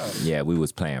 Yeah, we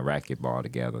was playing racquetball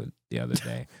together the other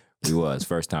day. We was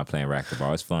first time playing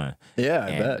racquetball. It's fun. Yeah,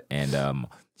 I bet. And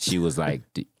she was like,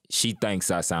 she thinks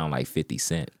I sound like 50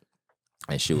 Cent.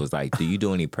 And she was like, do you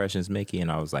do any impressions, Mickey?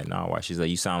 And I was like, no. Why? She's like,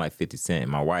 you sound like 50 Cent.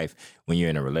 And my wife, when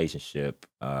you're in a relationship,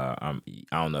 I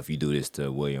don't know if you do this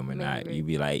to William or not. You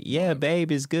be like, yeah,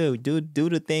 babe, it's good. Do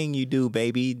the thing you do,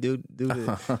 baby. Do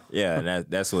the yeah. And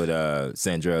that's what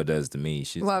Sandrell does to me.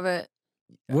 She's Love it.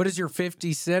 What is your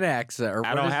 50 Cent accent? Or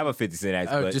I don't have a 50 Cent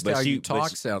accent. Oh, just but how she you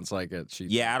talk but sounds like it.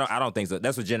 yeah, I don't think so.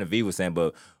 That's what Genevieve was saying,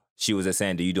 but she was just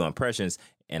saying, do you do impressions?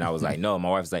 And I was like, no. My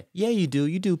wife was like, yeah, you do.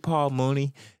 You do Paul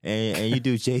Mooney and you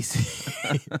do Jason.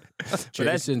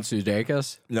 Jason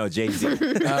Sudeikis? No, Jay-Z.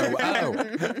 Oh.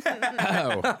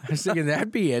 I was thinking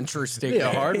that'd be interesting. Be a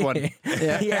hard one.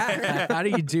 Yeah. How do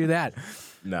you do that?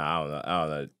 No, I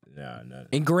don't know. No.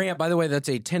 And Grant, by the way, that's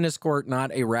a tennis court,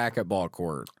 not a racquetball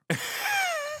court.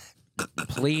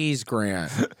 Please,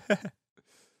 Grant.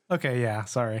 Okay, yeah,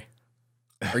 sorry.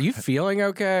 Are you feeling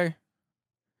okay?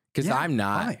 Because Yeah, I'm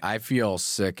not. fine. I feel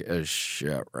sick as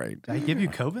shit right Did I give you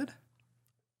COVID?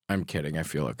 I'm kidding. I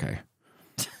feel okay.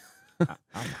 I'm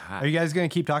hot. Are you guys going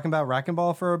to keep talking about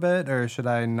racquetball for a bit, or should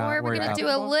I not Or we're worry gonna about do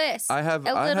a list. I have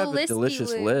a a listy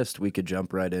delicious list we could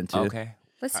jump right into. Okay.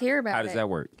 Let's hear about How does it. that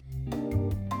work?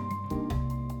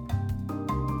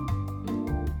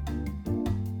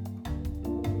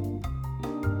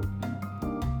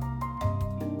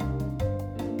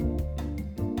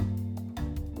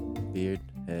 Beard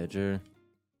hedger.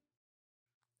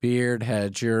 Beard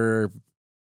hedger,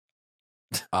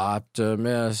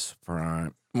 Optimus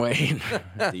Prime. Wait.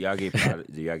 Do y'all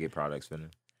get products from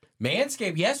them?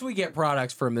 Manscaped, yes, we get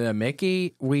products from them,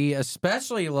 Mickey. We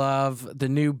especially love the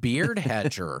new beard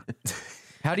hedger.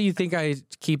 How do you think I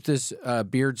keep this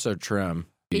beard so trim?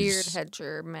 Beard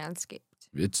hedger, manscaped.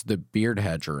 It's the beard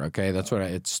hedger, okay? That's what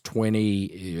it's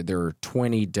 20. There are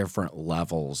 20 different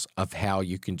levels of how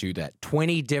you can do that.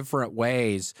 20 different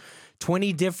ways,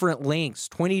 20 different lengths,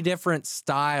 20 different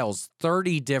styles,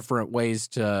 30 different ways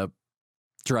to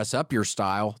dress up your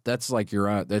style. That's like your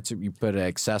own, that's you put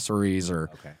accessories or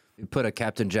Okay. You put a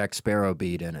Captain Jack Sparrow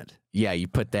bead in it. yeah, you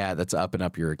put that. That's upping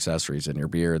up your accessories in your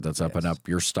beard. That's upping Yes. up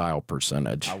your style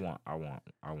percentage. I want one.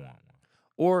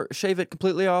 Or shave it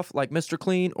completely off like Mr.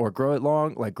 Clean, or grow it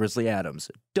long like Grizzly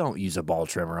Adams. Don't use a ball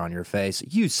trimmer on your face.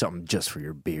 Use something just for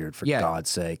your beard, for Yeah.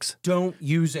 God's sakes. Don't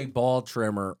use a ball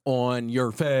trimmer on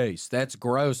your face. That's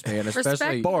gross, man.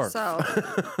 Especially Respect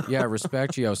yourself. yeah,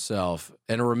 respect yourself.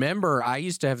 And remember, I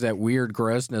used to have that weird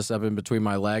grossness up in between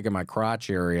my leg and my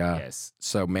crotch area. Yes.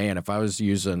 So, man, if I was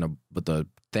using the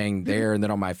thing there and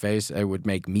then on my face, it would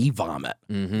make me vomit.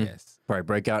 Mm-hmm. Yes. Probably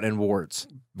break out in warts.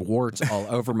 Warts all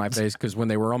over my face because when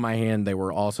they were on my hand, they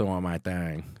were also on my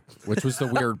thing, which was the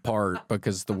weird part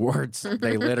because the warts,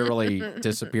 they literally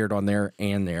disappeared on there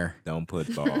and there. Don't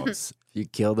put balls. You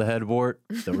kill the head wart,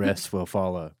 the rest will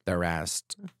follow. The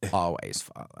rest always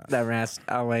follow. The rest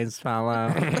always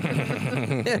follow.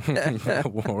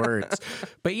 Warts.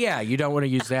 But yeah, you don't want to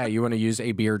use that. You want to use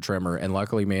a beard trimmer. And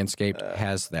luckily, Manscaped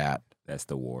has that. That's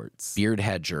the warts. Beard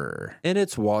hedger. And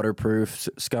it's waterproof,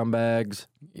 scumbags.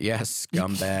 Yes,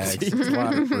 scumbags. It's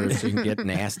waterproof, so you can get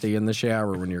nasty in the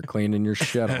shower when you're cleaning your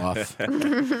shit off.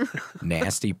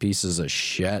 Nasty pieces of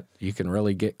shit. You can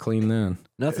really get clean then.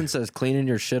 Nothing says cleaning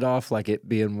your shit off like it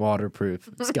being waterproof,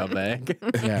 scumbag.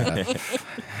 Yeah.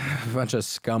 A bunch of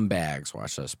scumbags.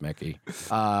 Watch this, Mickey.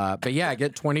 But yeah,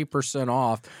 get 20%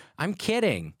 off. I'm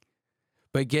kidding.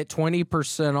 But get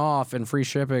 20% off and free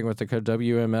shipping with the code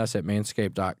WMS at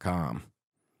manscaped.com.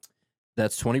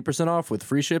 That's 20% off with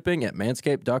free shipping at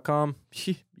manscaped.com.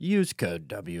 Use code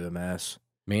WMS.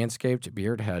 Manscaped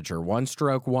Beard Hedger. One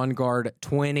stroke, one guard,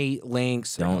 20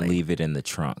 links. Don't leave it in the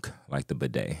trunk like the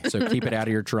bidet. So keep it out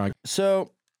of your trunk.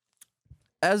 So,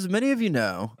 as many of you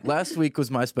know, last week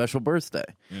was my special birthday.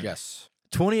 Yes.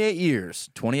 28 years,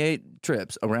 28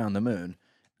 trips around the moon.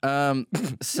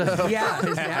 So Yeah,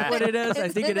 is that what it is? I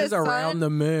think it is around the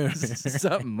moon.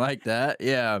 something like that.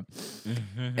 Yeah.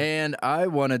 And I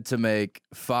wanted to make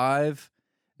 5.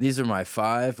 These are my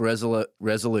 5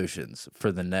 resolutions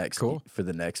for the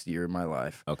next year of my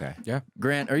life. Okay.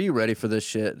 Grant, are you ready for this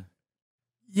shit?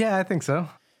 Yeah, I think so.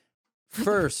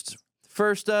 First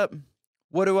up,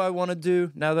 what do I want to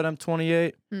do now that I'm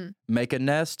 28? Make a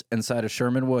nest inside of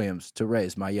Sherman Williams to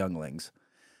raise my younglings.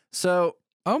 So,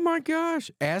 Oh my gosh.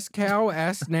 Ask how,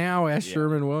 ask now, ask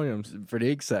Sherman Williams.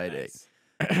 pretty exciting.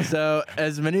 So,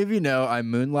 as many of you know, I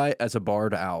moonlight as a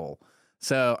barred owl.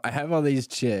 So I have all these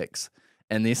chicks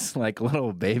and these like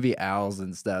little baby owls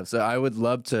and stuff. So I would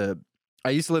love to. I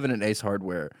used to live in an Ace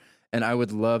Hardware, and I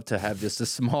would love to have just a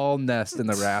small nest in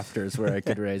the rafters where I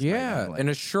could raise. my young, and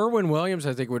a Sherwin-Williams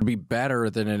I think would be better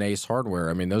than an Ace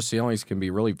Hardware. I mean, those ceilings can be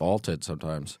really vaulted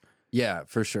sometimes. yeah,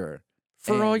 for sure.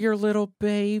 For all And your little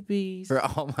babies. for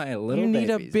all my little you need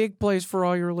babies. a big place for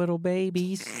all your little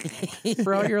babies.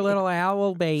 For all your little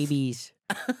owl babies.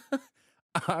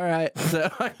 All right, so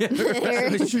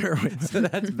so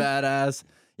that's badass.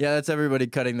 Yeah, that's everybody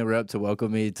cutting the rope to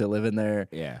welcome me to live in there.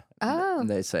 Yeah. Oh. And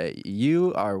they say,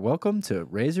 you are welcome to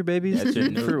raise your babies That's your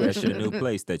to new, that's your new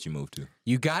place that you moved to.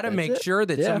 You got to That's make it. sure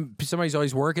that Yeah. somebody's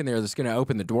always working there that's going to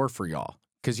open the door for y'all.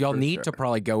 Because y'all For need sure. to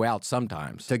probably go out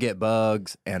sometimes. to get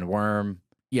bugs and worm.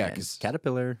 Yeah, and because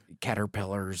caterpillar.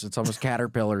 caterpillars. It's almost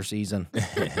caterpillar season.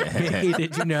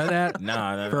 Did you know that?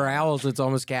 No. For owls, it's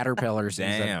almost caterpillar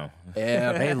season. Damn.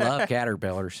 Yeah, They love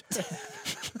caterpillars.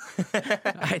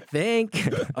 I think.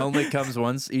 only comes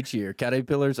once each year.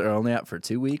 Caterpillars are only out for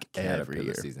 2 weeks every Caterpillar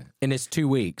year. season. And it's 2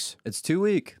 weeks. It's 2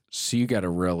 week. So you got to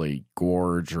really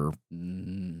gorge or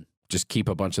Mm, just keep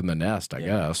a bunch in the nest, I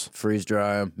guess. freeze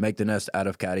dry 'em, make the nest out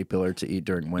of caterpillar to eat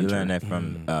during You winter. learned that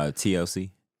from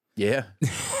TLC? Yeah.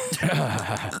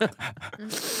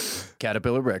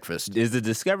 Caterpillar breakfast. Does the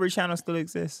Discovery Channel still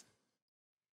exist?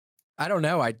 I don't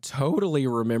know. I totally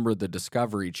remember the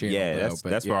Discovery Channel. Yeah, though, that's but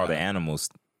that's where all the yeah. animals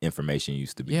information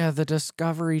used to be. Yeah, the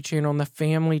Discovery Channel and the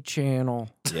Family Channel.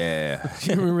 Yeah.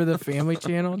 Do you remember the Family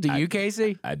Channel? Do you,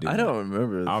 Casey? I do. I don't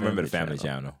remember. I remember the Family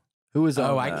Channel. Who was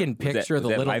on Oh, I that? can picture was the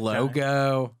that little Lifetime?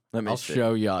 logo. Let me I'll see.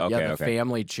 show you. Okay, Yeah, the okay.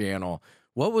 Family Channel.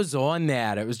 What was on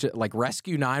that? It was just like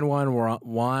Rescue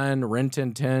 911, Ren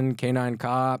 1010, Canine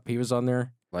Cop. He was on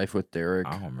there. Life with Derek.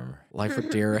 I don't remember. Life with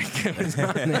Derek was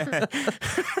on there.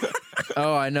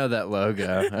 Oh, I know that logo.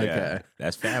 Okay. Yeah.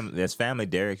 That's family. That's family.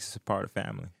 Derek's a part of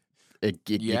family. Yeah.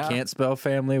 You can't spell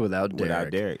family without Derek.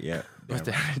 Without Derek, yeah. Damn right.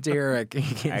 Without a Derek. You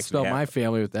can't Actually spell have- my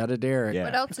family without a Derek. Yeah.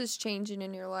 What else is changing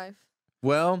in your life?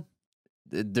 Well,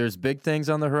 there's big things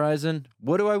on the horizon.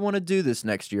 What do I want to do this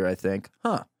next year, I think?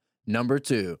 Number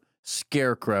 2,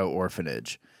 Scarecrow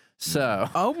Orphanage. So,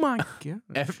 Oh my God.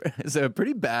 so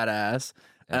pretty badass.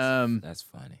 That's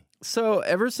funny. So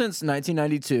ever since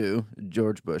 1992,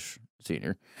 George Bush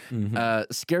Sr.,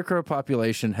 scarecrow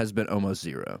population has been almost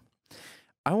zero.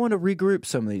 I want to regroup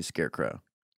some of these scarecrow.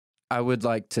 I would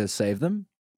like to save them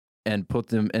and put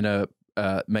them in a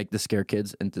make the scare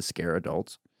kids into scare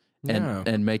adults,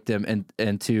 and make them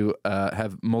and to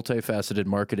have multifaceted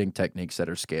marketing techniques that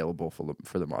are scalable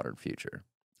for the modern future.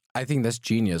 I think that's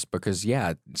genius because,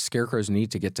 yeah, scarecrows need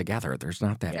to get together. There's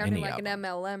not that Sounded many like of an them.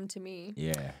 MLM to me.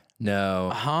 Yeah. No.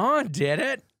 Huh? Did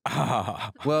it?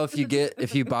 Well,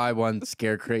 if you buy one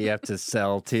scarecrow, you have to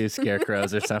sell 2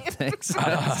 scarecrows or something. So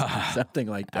something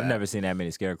like that. I've never seen that many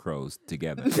scarecrows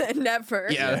together. Never.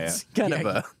 Yeah, it's kind of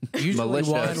a Usually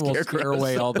militia one will scare scarecrows.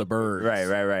 away all the birds.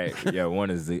 Right. Yeah,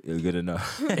 one is good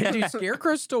enough. And do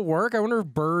scarecrows still work? I wonder if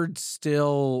birds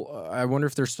still. I wonder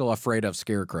if they're still afraid of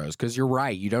scarecrows. Because you're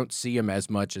right, you don't see them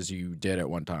as much as you did at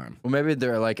one time. Well, maybe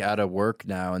they're like out of work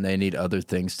now and they need other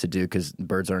things to do because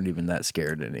birds aren't even that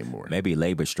scared anymore. Maybe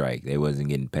labor strike. They wasn't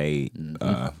getting paid,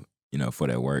 for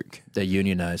their work. They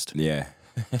unionized. Yeah.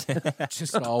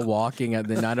 Just all walking, and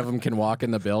then none of them can walk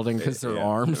in the building because their Yeah,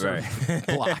 arms right. are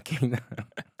blocking.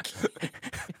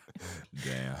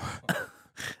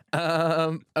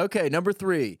 Damn. Okay, number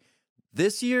 3.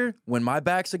 This year, when my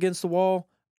back's against the wall,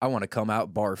 I want to come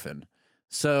out barfing.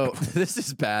 So this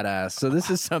is badass. So this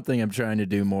is something I'm trying to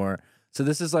do more. So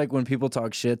this is like when people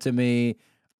talk shit to me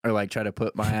or like try to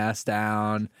put my ass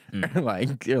down or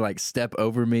like step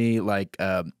over me. Like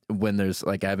when there's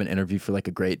like I have an interview for like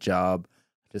a great job,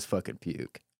 just fucking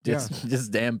puke.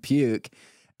 Just damn puke.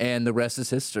 And the rest is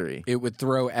history. It would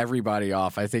throw everybody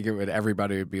off. I think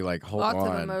everybody would be like, hold Lots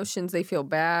on. of emotions. They feel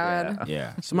bad.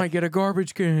 Yeah. Somebody get a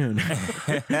garbage can.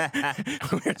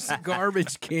 Where's the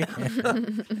garbage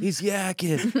can? He's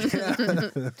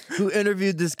yakking. Who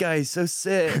interviewed this guy? He's so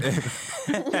sick.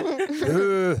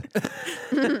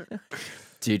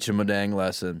 Teach him a dang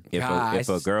lesson. If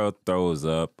a girl throws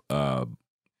up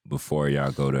before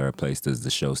y'all go to her place, does the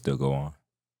show still go on?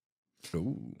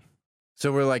 Ooh.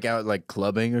 So we're like out like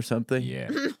clubbing or something? Yeah.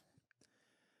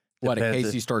 What, in Depends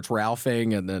case he starts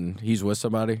ralphing and then he's with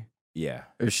somebody? Yeah.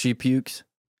 Or she pukes?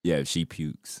 Yeah, if she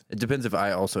pukes. It depends if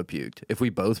I also puked. If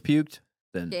we both puked,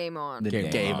 then Game on. then Game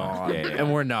game on. on. Yeah, yeah.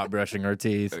 And we're not brushing our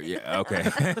teeth. Yeah, okay.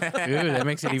 Ooh, that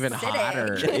makes it even Acidic.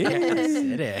 hotter.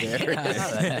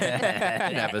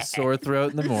 I'd have a sore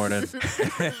throat in the morning.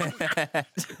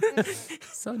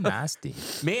 So nasty.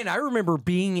 Man, I remember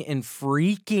being in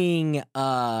freaking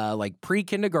like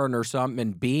pre-kindergarten or something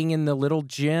and being in the little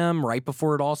gym right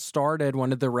before it all started,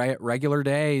 one of the regular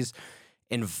days,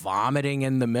 and vomiting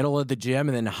in the middle of the gym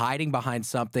and then hiding behind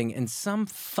something, and some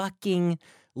fucking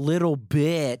little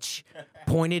bitch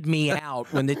pointed me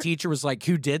out when the teacher was like,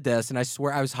 "Who did this?" And I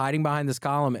swear I was hiding behind this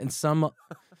column, and some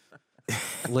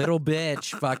little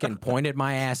bitch fucking pointed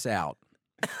my ass out.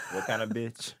 What kind of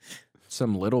bitch?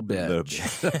 Some little bitch. Little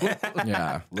bitch.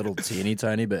 Yeah. Little teeny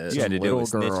tiny bit. You had to deal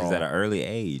with little snitches girl. at an early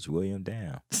age, William.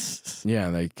 Damn. Yeah,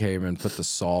 they came and put the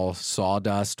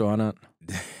sawdust on it.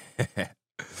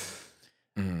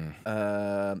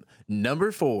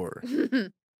 Number 4.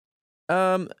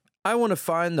 I want to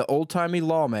find the old-timey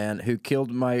lawman who killed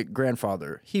my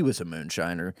grandfather. He was a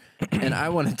moonshiner. And I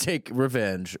want to take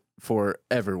revenge for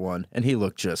everyone. And he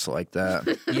looked just like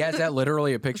that. Yeah, is that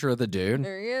literally a picture of the dude?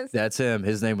 There he is. That's him.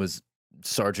 His name was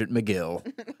Sergeant McGill.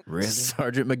 Really?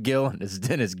 Sergeant McGill and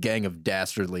his gang of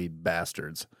dastardly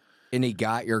bastards. And he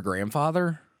got your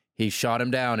grandfather? He shot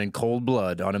him down in cold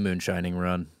blood on a moonshining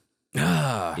run.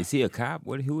 Is he a cop?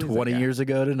 Who is 20 that guy? years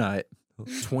ago tonight.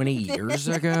 20 years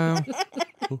ago?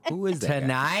 Who is that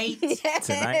guy?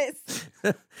 Tonight?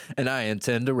 Tonight? And I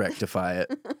intend to rectify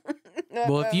it.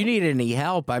 Well, if you need any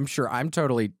help, I'm sure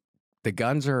the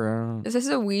guns are. Is this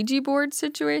a Ouija board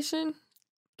situation?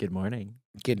 Good morning.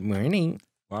 Good morning.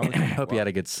 Why would Hope you had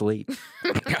a good sleep.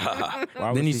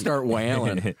 Then you start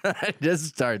wailing. I just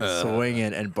start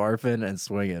swinging and barfing and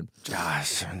swinging.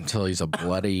 Gosh, until he's a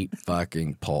bloody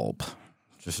fucking pulp.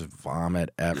 Just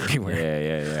vomit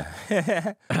everywhere.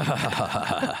 Yeah.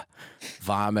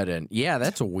 Vomiting. Yeah,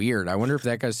 that's weird. I wonder if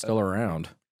that guy's still around.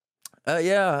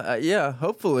 Yeah,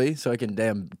 hopefully, so I can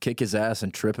damn kick his ass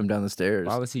and trip him down the stairs.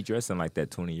 Why was he dressing like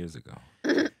that 20 years ago?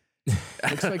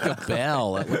 Looks like a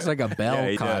bell. It looks like a bell Yeah,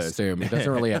 he does. costume. He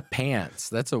doesn't really have pants.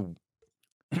 That's a.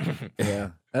 Yeah,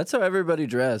 that's how everybody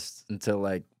dressed until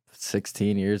like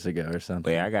 16 years ago or something.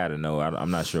 But yeah, I gotta know.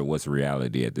 I'm not sure what's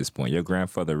reality at this point. Your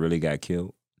grandfather really got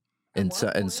killed? In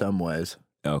some ways,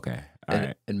 Okay. All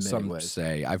right. in many Some ways.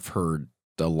 say I've heard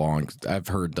the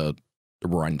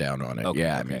rundown on it. Okay,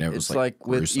 Yeah, I okay. mean, it was It's like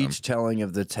with gruesome. each telling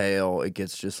of the tale, it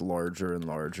gets just larger and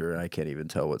larger, and I can't even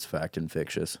tell what's fact and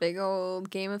fictitious. Big old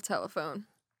game of telephone.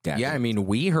 Gotcha. Yeah, I mean,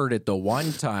 we heard it the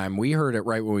one time. We heard it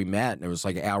right when we met, and it was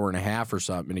like an hour and a half or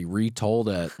something. And he retold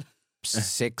it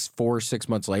 6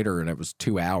 months later, and it was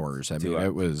 2 hours. I mean, hours.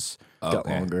 it was Got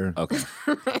longer. Okay.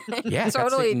 yeah, it got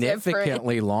Totally different.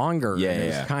 significantly longer. Yeah, and it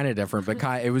yeah. was kind of different, but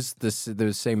it was the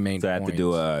same main. So I have to points.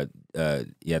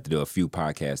 do you have to do a few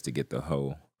podcasts to get the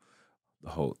full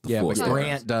Yeah, but story.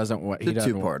 Grant doesn't want. He The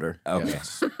doesn't want- two-parter. Okay.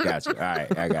 Yes. Gotcha. All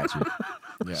right, I got you.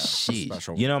 Yeah, Sheesh.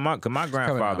 special. You know, my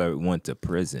grandfather went to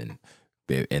prison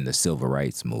in the civil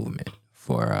rights movement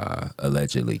for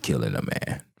allegedly killing a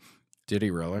man. Did he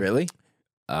really? Really?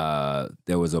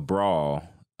 There was a brawl.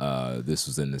 This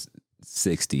was in the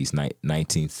 60s,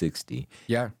 1960.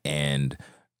 Yeah. And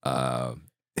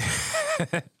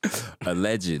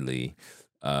allegedly,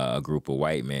 a group of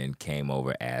white men came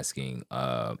over asking,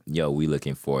 yo, we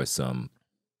looking for some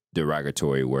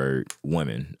derogatory word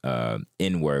women,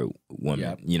 N-word women,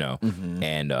 Yep. you know. Mm-hmm.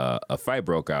 And a fight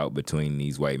broke out between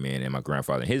these white men and my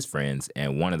grandfather and his friends,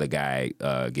 and one of the guy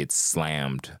gets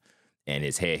slammed and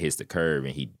his head hits the curb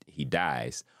and he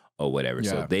dies or whatever.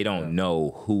 So Yeah, they don't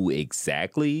know who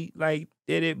exactly like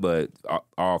did it, but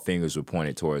all fingers were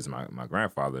pointed towards my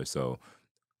grandfather. So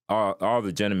all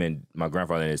the gentlemen, my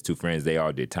grandfather and his two friends, they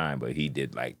all did time, but he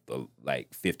did like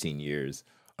 15 years.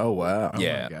 Oh, wow.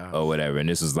 Yeah, gosh. or whatever. And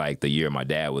this was like the year my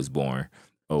dad was born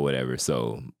or whatever.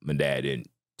 So my dad didn't,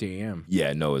 Damn.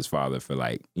 know his father for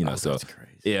like, so That's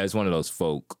crazy. yeah, it's one of those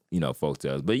folk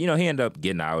tales. But he ended up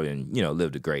getting out and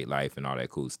lived a great life and all that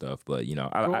cool stuff. But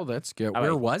Cool, that's good. I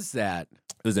Where like- was that?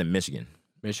 it was in Michigan.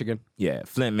 Michigan. Yeah,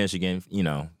 Flint, Michigan.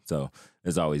 So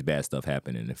there's always bad stuff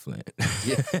happening in Flint.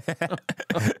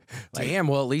 Damn.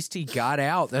 Well, at least he got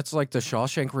out. That's like the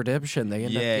Shawshank Redemption. They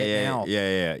end up getting out.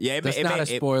 Yeah. That's not a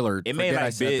spoiler. It made Forget I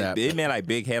like said big. that. It made like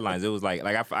big headlines. It was like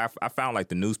I found like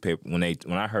the newspaper when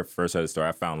I first heard the story.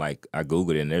 I found like I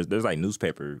googled it and there's like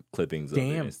newspaper clippings of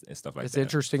Damn. it and stuff like It's that.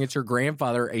 interesting. It's your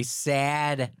grandfather. A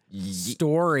sad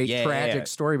story, yeah, tragic yeah.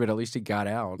 story, but at least he got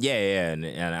out. Yeah, and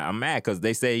I'm mad because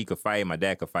they say he could fight. My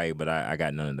dad could fight, but I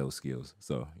got none of those skills.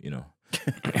 So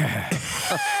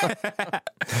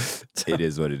It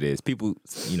is what it is. People,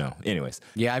 anyways.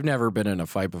 Yeah, I've never been in a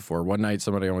fight before. One night,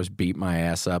 somebody almost beat my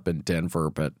ass up in Denver,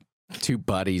 but two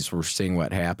buddies were seeing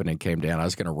what happened and came down. I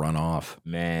was going to run off.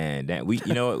 Man, we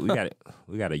got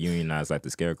to unionize like the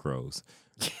Scarecrows.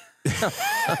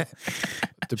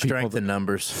 Strength in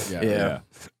numbers. Yeah.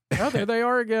 Oh, there they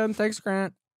are again. Thanks,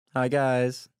 Grant. Hi,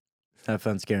 guys. Have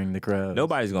fun scaring the crows.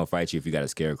 Nobody's gonna fight you if you got a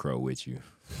Scarecrow with you.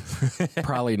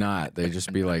 Probably not. They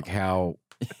just be like, how,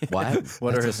 what?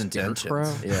 What are That's his a intentions?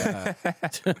 scarecrow?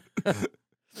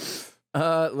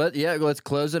 Yeah. Let's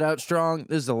close it out strong.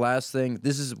 This is the last thing.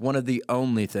 This is one of the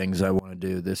only things I want to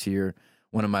do this year.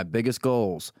 One of my biggest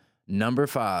goals. Number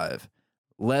 5,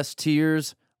 less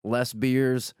tears, less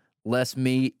beers, less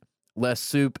meat, less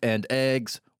soup and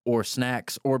eggs or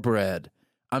snacks or bread.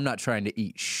 I'm not trying to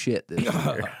eat shit this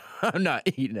year. I'm not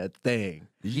eating a thing.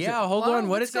 Yeah, hold on.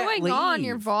 What What's is that going on?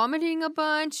 You're leave? vomiting a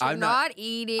bunch. You're I'm not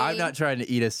eating. I'm not trying to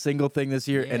eat a single thing this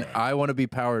year, and Yeah. I want to be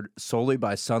powered solely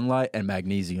by sunlight and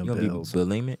magnesium You gonna be pills.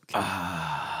 bulimic?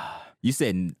 You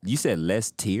said less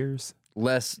tears.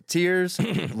 Less tears,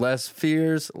 less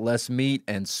fears, less meat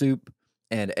and soup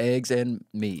and eggs and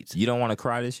meat. You don't want to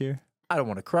cry this year? I don't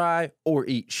want to cry or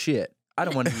eat shit. I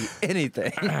don't want to eat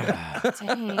anything.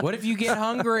 Dang. What if you get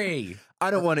hungry? I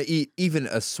don't want to eat even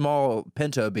a small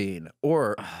pinto bean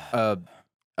or a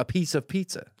piece of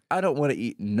pizza. I don't want to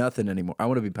eat nothing anymore. I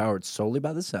want to be powered solely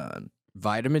by the sun.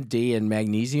 Vitamin D and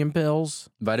magnesium pills?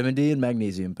 Vitamin D and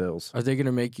magnesium pills. Are they going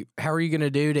to make you, how are you going to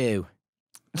do?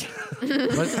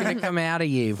 What's going to come out of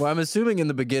you? Well, I'm assuming in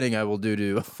the beginning I will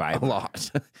do a Fiber. lot.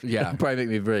 Yeah. It'll probably make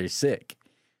me very sick.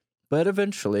 But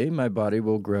eventually my body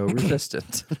will grow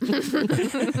resistant.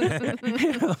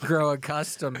 It'll grow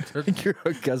accustomed to You're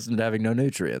accustomed to having no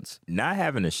nutrients. Not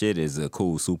having a shit is a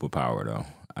cool superpower, though.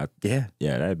 Yeah.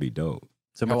 Yeah, that'd be dope.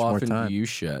 So How much more often time. do you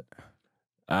shit?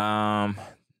 I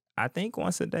think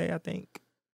once a day.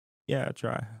 Yeah, I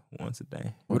try once a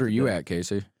day. What are you at,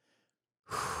 Casey?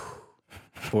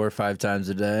 4 or 5 times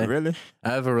a day. Really? I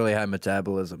have a really high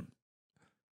metabolism.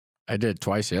 I did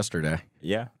twice yesterday,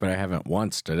 Yeah. but I haven't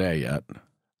once today yet.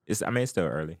 It's still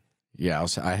early. Yeah,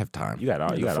 I have time. You got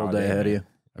all. You a got full all day ahead of man. you.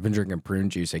 I've been drinking prune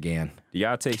juice again. Do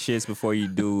y'all take shits before you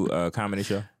do a comedy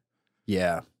show?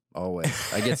 Yeah, always.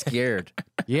 I get scared.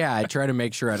 Yeah, I try to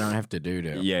make sure I don't have to do.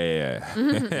 Yeah.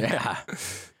 Yeah.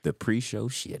 The pre-show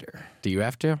shitter. Do you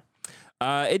have to?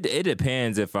 It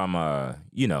depends if I'm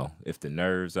if the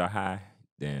nerves are high,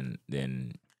 then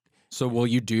So will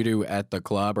you do at the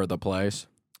club or the place?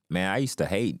 man, I used to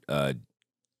hate.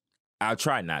 I'll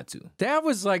try not to. That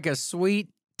was like a sweet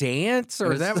dance,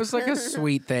 or that was like a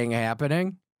sweet thing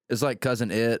happening. It's like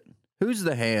Cousin It. Who's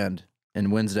the hand in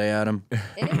Wednesday, Adam?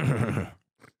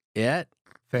 It?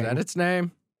 Is that its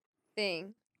name?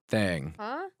 Thing. Thing.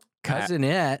 Huh? Cousin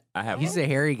It. I have He's a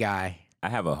hairy guy. I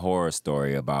have a horror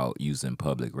story about using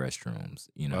public restrooms.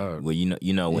 Oh. Well,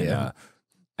 you know when Yeah.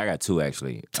 I got 2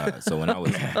 actually. So when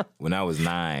I was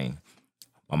 9,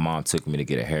 my mom took me to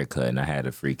get a haircut, and I had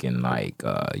to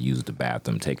freaking use the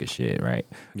bathroom, take a shit, right?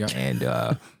 Yeah.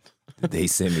 And they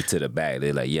sent me to the back.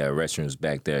 They're like, "Yeah, restroom's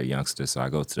back there, youngster." So I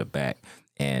go to the back,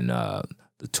 and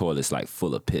the toilet's like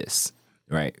full of piss,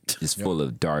 right? Just full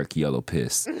of dark yellow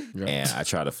piss. And I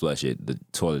try to flush it. The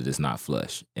toilet does not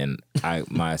flush, and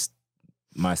my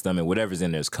stomach, whatever's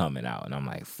in there is coming out, and I'm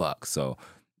like, "Fuck!" So,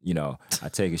 I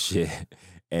take a shit,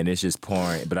 and it's just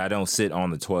pouring, but I don't sit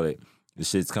on the toilet. The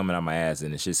shit's coming out my ass,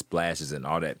 and the shit splashes, and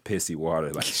all that pissy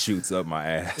water like shoots up my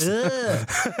ass.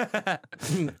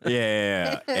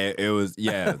 Yeah. And it was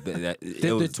Did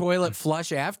the toilet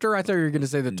flush after? I thought you were going to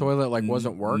say the toilet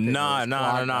wasn't working. No. It was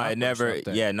clogged up It or never.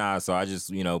 something. Yeah, nah. So I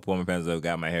just pulled my pants up,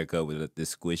 got my hair cut with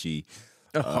this squishy.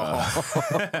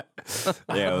 Yeah,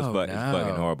 it was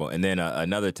fucking horrible. And then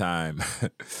another time,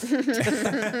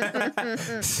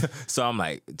 so I'm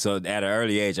like, at an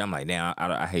early age, I'm like, damn,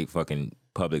 I hate fucking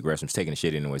public restrooms, taking a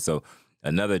shit anyway. So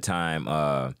another time,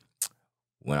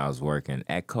 when I was working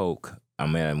at Coke,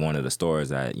 I'm in one of the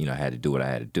stores. I had to do what I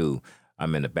had to do.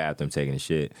 I'm in the bathroom taking a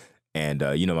shit. And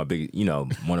my big,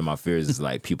 one of my fears is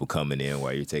like people coming in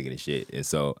while you're taking a shit. And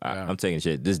so I'm taking a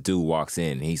shit. This dude walks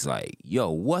in and he's like, "Yo,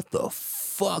 what the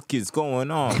fuck is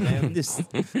going on, man? This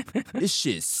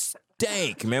shit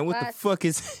stank, man. What the fuck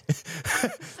is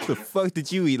the fuck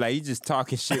did you eat? Like, you just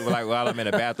talking shit while I'm in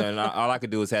the bathroom, and all I could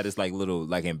do is have this like little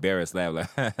like embarrassed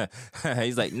laugh. Like,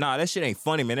 he's like, nah, that shit ain't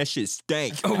funny, man. That shit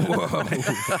stank. Oh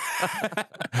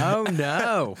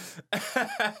no.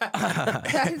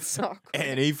 That's so cool.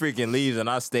 And he freaking leaves, and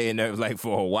I stay in there like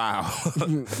for a while.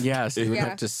 Yeah, so you would Yeah.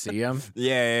 have to see him.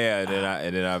 Yeah.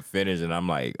 And then I finish, and I'm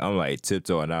like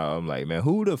tiptoeing out. I'm like, man,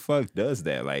 who the fuck does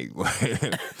that? Like,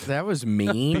 That was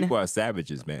mean. people are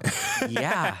savages, man.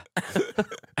 Yeah.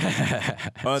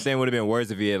 Only thing would have been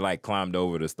worse if he had like climbed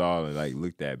over the stall and like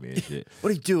looked at me and shit.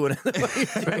 What are you doing?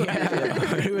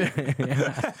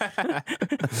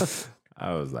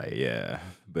 I was like, yeah.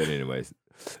 But anyways,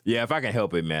 yeah, if I can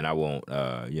help it, man, I won't.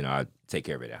 I take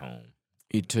care of it at home.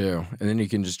 You too. And then you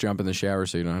can just jump in the shower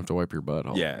so you don't have to wipe your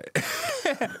butthole. Yeah.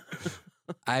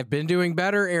 I've been doing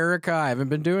better, Erica. I haven't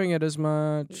been doing it as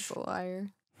much. He's a liar.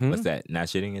 What's that? Not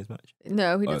shitting as much?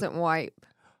 No, he doesn't wipe.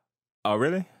 Oh,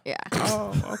 really? Yeah.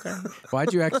 Oh, okay.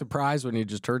 Why'd you act surprised when you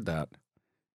just heard that?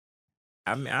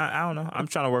 I mean, I don't know. I'm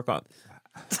trying to work on.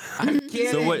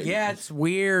 So what- Yeah, it's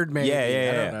weird, man. I don't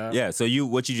Yeah. know. Yeah. So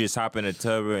you just hop in a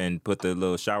tub and put the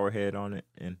little shower head on it,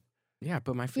 and Yeah,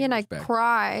 put my feet Yeah, and I back.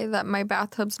 cry that my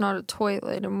bathtub's not a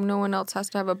toilet and no one else has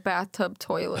to have a bathtub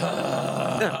toilet.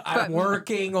 I'm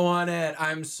working on it.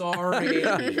 I'm sorry.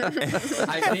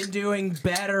 I've been doing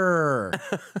better.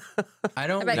 I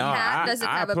don't. But No, Cat doesn't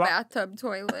I have a applaud- bathtub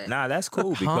toilet. nah, that's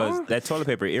cool because that toilet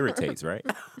paper irritates, right?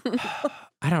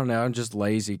 I don't know. I'm just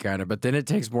lazy, kind of. But then it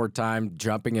takes more time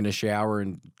jumping in a shower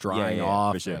and drying yeah,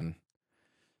 off, for sure. and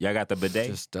Y'all got the it bidet?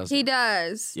 just doesn't. He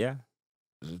does. Yeah.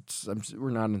 We're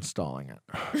not installing it.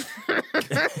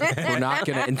 We're not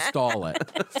going to install it.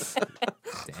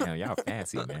 Damn, y'all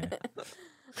fancy, man.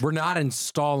 We're not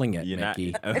installing it, You're not.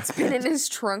 Mickey. It's been in his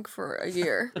trunk for a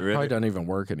year. Probably Really? doesn't even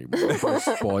work anymore. It's probably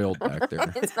spoiled back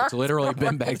there. It's literally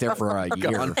been back there for a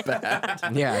year. Gone bad.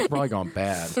 Yeah, it's probably gone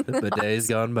bad. The day's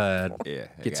gone bad. Yeah.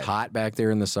 I Gets got hot back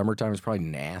there in the summertime. It's probably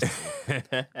nasty.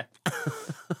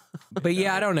 But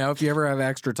yeah, I don't know. If you ever have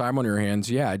extra time on your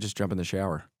hands, yeah, I just jump in the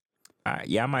shower.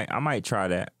 Yeah, I might try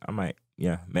that.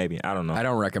 Yeah, maybe. I don't know. I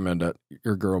don't recommend it.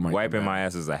 Your girl might. Wiping come my back.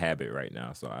 ass is a habit right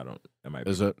now, so I don't. That might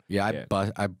be. Is it? Yeah,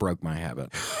 Yeah. I broke my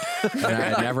habit. And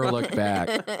I never looked back.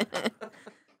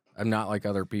 I'm not like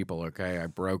other people, okay? I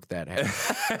broke that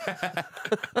habit.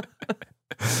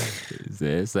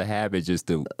 It's a habit just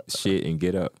to shit and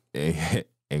get up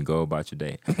and go about your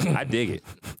day. I dig it.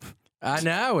 I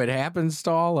know. It happens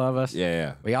to all of us.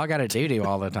 Yeah, We all got to do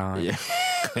all the time. yeah,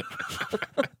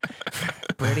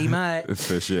 Pretty much.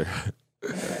 for sure.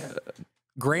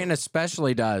 Grant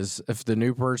especially does. If the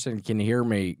new person can hear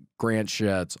me, Grant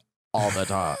shits all the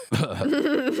time.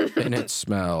 And it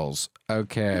smells.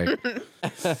 Okay.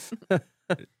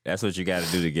 That's what you got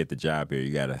to do to get the job here.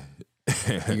 You got to.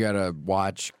 You got to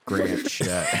watch Grant shit.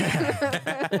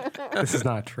 This is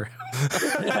not true.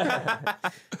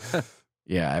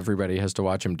 Yeah, everybody has to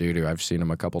watch him doo-doo. I've seen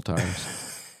him a couple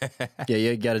times. Yeah,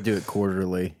 you got to do it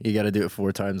quarterly. You got to do it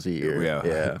 4 times a year.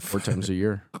 Yeah. 4 times a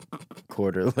year.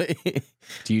 Quarterly.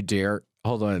 Do you dare?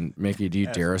 Hold on, Mickey. Do you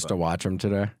dare us to watch him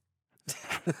today?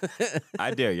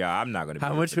 I dare y'all. I'm not going to.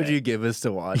 How much would you give us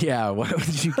to watch? Yeah. What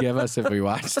would you give us if we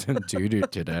watched him doo-doo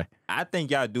today? I think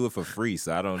y'all do it for free,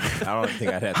 so I don't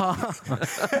think I'd have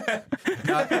to.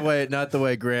 Not the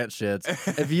way Grant shits.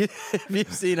 If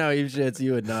you've seen how he shits,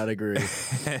 you would not agree.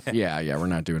 Yeah. We're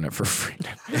not doing it for free.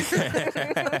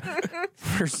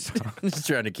 We're so- Just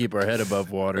trying to keep our head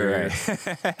above water.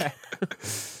 Right.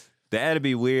 That'd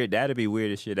be weird. That'd be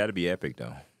weird as shit. That'd be epic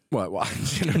though. What,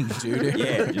 watching him doo-doo?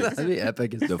 Yeah, just That'd be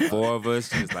epic. the 4 of us,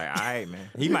 just like, all right, man.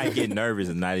 He might get nervous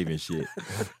and not even shit.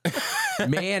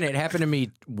 Man, it happened to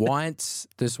me once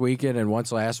this weekend and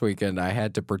once last weekend. I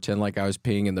had to pretend like I was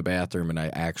peeing in the bathroom and I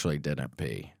actually didn't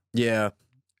pee. Yeah.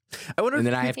 I wonder And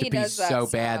if then I have to He pee does that so bad,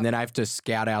 some. and then I have to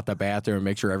scout out the bathroom and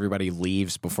make sure everybody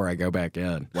leaves before I go back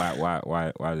in. Why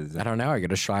does I that? don't know. I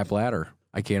get a shy bladder.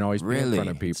 I can't always be in front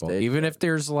of people. Stay Even if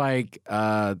there's like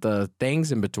the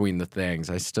things in between the things,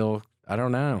 I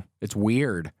don't know. It's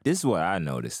weird. This is what I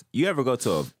noticed. You ever go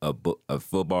to a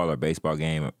football or baseball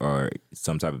game or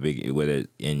some type of big,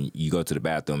 and you go to the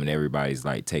bathroom and everybody's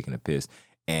like taking a piss,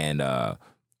 and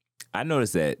I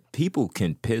noticed that people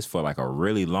can piss for like a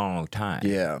really long time.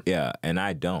 Yeah, and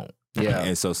I don't. Yeah.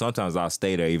 And so sometimes I'll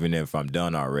stay there even if I'm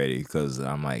done already because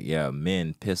I'm like, yeah,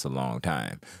 men piss a long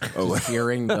time. Just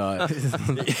hearing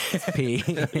the pee.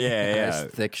 Yeah. Nice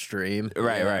thick stream.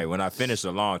 Right. When I finished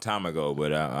a long time ago,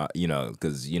 but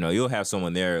because you'll have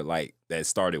someone there like that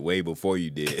started way before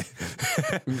you did.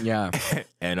 Yeah.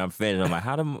 And I'm finished. I'm like,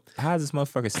 how is this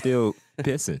motherfucker still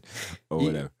pissing or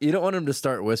whatever? You don't want him to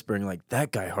start whispering like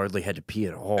that guy hardly had to pee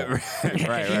at all.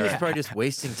 right. He was probably just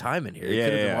wasting time in here. He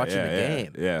could have been watching the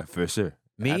game. Yeah, for sure.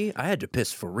 Me, I had to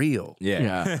piss for real.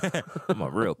 Yeah. I'm a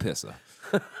real pisser.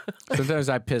 Sometimes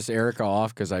I piss Erica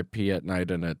off because I pee at night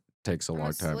and it takes a long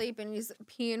I'm time. asleep and he's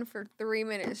peeing for 3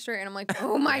 minutes straight, and I'm like,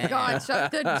 oh my god,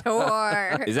 shut the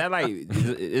door. Is that like?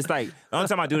 It's like the only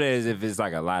time I do that is if it's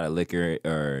like a lot of liquor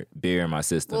or beer in my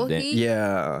system. Well, then,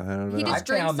 Yeah, I don't know. He just I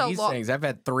drinks found a these lot. things. I've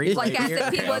had 3. Like as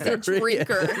if he was a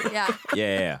drinker. Yeah.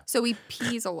 yeah, So he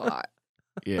pees a lot.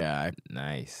 Yeah,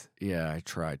 nice. I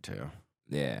tried to.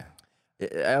 Yeah.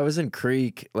 I was in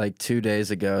Creek like 2 days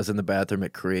ago. I was in the bathroom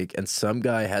at Creek, and some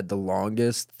guy had the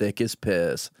longest, thickest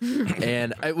piss,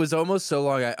 and it was almost so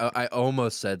long. I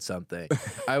almost said something.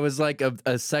 I was like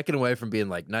a second away from being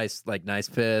like nice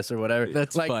piss or whatever.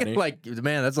 That's like, funny. Like,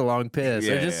 man, that's a long piss.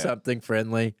 Or Yeah, just yeah. something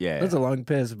friendly. Yeah. That's a long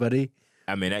piss, buddy.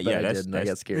 I mean, But yeah, I that's didn't. I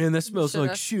got scared. Man, that smells Should've.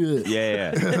 like shit.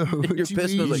 yeah. Your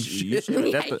piss smells like You shit. should-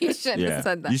 Yeah, you shouldn't have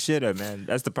said that. You should have, man.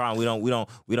 That's the problem. We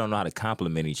don't know how to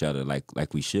compliment each other like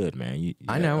we should, man.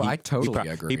 I know. I totally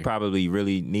agree. He probably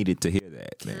really needed to hear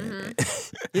that, man.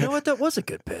 You know what? That was a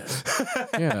good piss.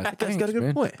 Yeah, That guy's got a good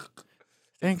man. point.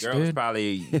 Thanks, Girl was dude.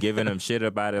 probably giving him shit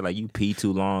about it, like you pee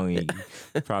too long, and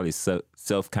you probably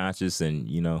self conscious, and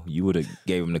you would have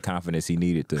gave him the confidence he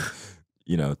needed to,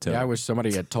 tell. Yeah, I wish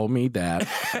somebody had told me that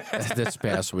this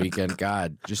past weekend.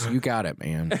 God, just you got it,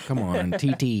 man. Come on,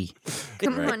 TT,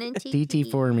 Come on and TT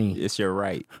for me, It's your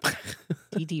right.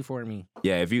 TT for me.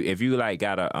 Yeah, if you like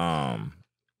gotta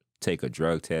take a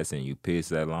drug test and you piss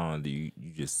that long, do you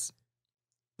just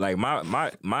like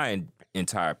my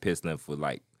entire piss length would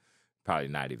like probably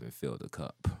not even fill the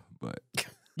cup, but.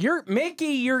 You're Mickey.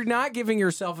 You're not giving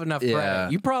yourself enough Yeah.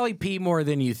 credit. You probably pee more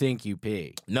than you think you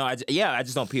pee. No, I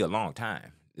just don't pee a long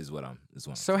time. Is what I'm.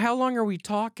 So how long are we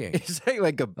talking? Is that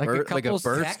like a couple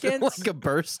burst, seconds? like a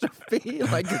burst of pee,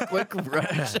 like a quick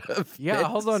rush of Yeah, piss?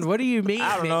 hold on. What do you mean?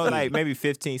 I don't know, Mickey? like maybe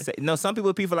 15 seconds. No, some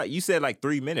people pee for like you said like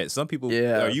 3 minutes. Some people,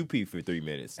 Yeah. or you pee for 3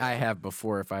 minutes. I have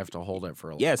before if I have to hold it for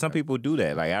a long Yeah, some time. people do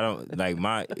that. Like I don't like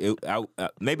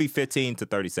maybe 15 to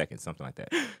 30 seconds, something like that.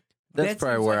 That's That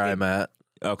probably seems where like I'm at.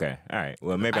 Okay, all right.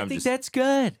 Well, maybe I I'm think just that's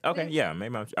good. okay. Yeah,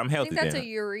 maybe I'm I healthy think that's then. a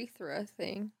urethra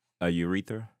thing. A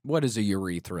urethra. What is a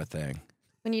urethra thing?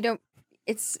 When you don't,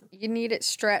 you need it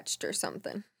stretched or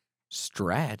something.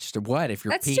 Stretched? What? If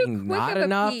you're That's too peeing quick not of a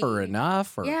enough pee. or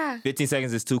enough? Or... Yeah, 15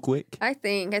 seconds is too quick. I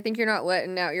think you're not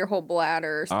letting out your whole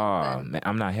bladder or Oh something. man,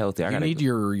 I'm not healthy. You need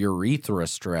your urethra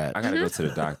stretched. I gotta go to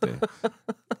the doctor.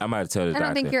 I might tell the I doctor.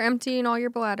 don't think you're emptying all your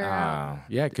bladder out. Ah.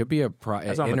 Yeah, it could be an That's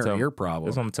what I'm inner gonna tell- ear That's problem.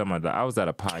 what I'm telling my doctor. I was at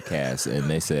a podcast and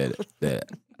they said that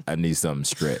I need something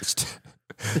stretched.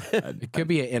 It could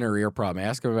be an inner ear problem.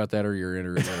 Ask him about that or your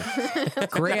inner ear.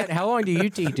 Grant, how long do you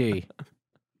TT?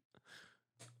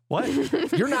 What?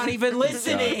 You're not even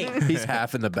listening. He's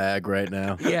half in the bag right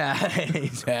now. Yeah,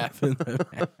 he's having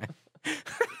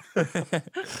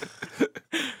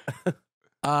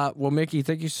well, Mickey,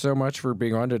 thank you so much for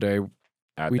being on today.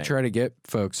 We try to get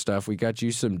folks stuff. We got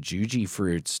you some Juji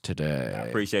fruits today. I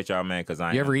appreciate y'all, man, because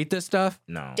I You am- ever eat this stuff?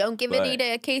 No. Don't give but- it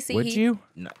to Casey. Would you?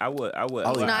 No, I would. He's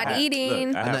Look, not I have- eating.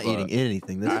 look, I I'm have not a- eating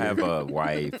anything this I year. have a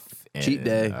wife. And, Cheat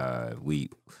day. We.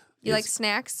 You like it's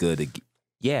snacks? Good.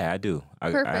 Yeah, I do. I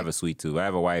have a Perfect. sweet tooth. I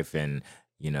have a wife, and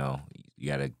you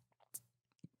gotta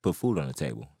put food on the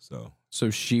table. So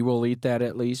she will eat that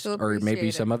at least, She'll or maybe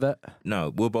appreciate some of it.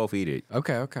 no, we'll both eat it.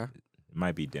 Okay, okay. It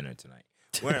might be dinner tonight.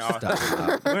 We're in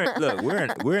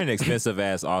Austin. we're in expensive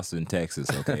ass Austin, Texas.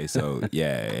 Okay, so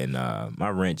yeah, and my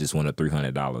rent just went up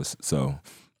 $300. So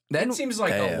That seems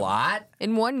like Damn. a lot.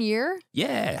 In 1 year?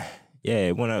 yeah,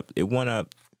 it went up. It went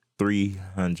up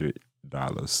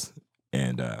 $300,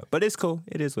 and but it's cool.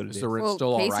 It is what it is. So rent's Well,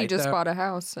 still all Casey right. just though? bought a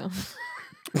house, so.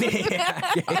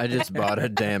 I just bought a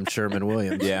damn Sherman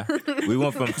Williams. Yeah, we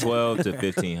went from 12 to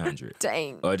 1500.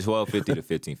 Dang. Or 1250 to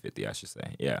 1550, I should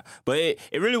say. Yeah, but it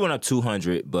really went up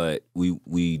 200. But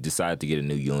we decided to get a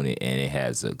new unit, and it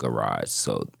has a garage,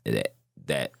 so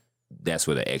that's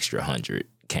where the extra 100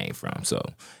 came from. So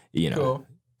Cool.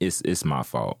 it's my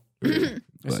fault. Really.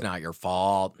 It's But- not your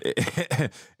fault.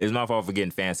 It's my fault for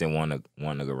getting fancy and wanting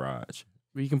the garage.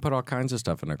 You can put all kinds of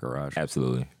stuff in a garage.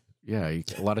 Absolutely. Yeah,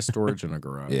 a lot of storage in a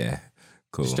garage. Yeah.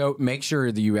 Cool. Just don't make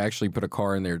sure that you actually put a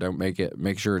car in there. Don't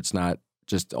make sure it's not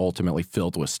just ultimately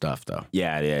filled with stuff though.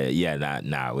 Yeah.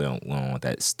 Nah. We don't want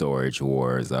that storage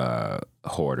wars,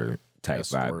 hoarder type Yeah, vibe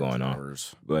storage going on.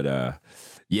 wars. But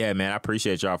yeah, man, I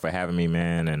appreciate y'all for having me,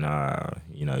 man. And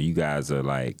you guys are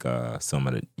like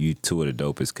you two of the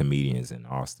dopest comedians in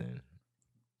Austin.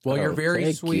 Well, Oh, you're very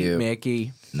thank sweet, you.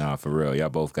 Mickey. Nah, for real. Y'all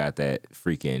both got that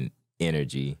freaking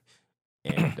energy.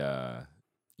 And,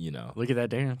 Look at that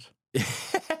dance.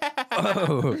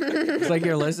 Oh, it's like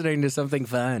you're listening to something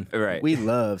fun. Right. We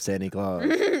love Santa Claus.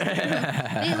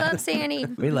 We love Sandy.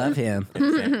 We love him.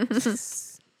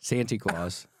 Santa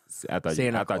Claus. I thought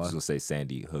Santa you were Claus. going to say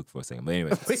Sandy Hook for a second. But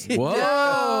anyways.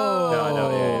 Whoa!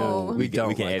 No, We don't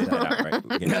We can like edit that out, right?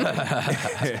 We can edit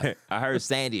that. I heard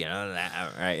Sandy and all that. All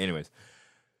right, anyways.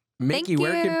 Mickey, Thank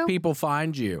where can you. people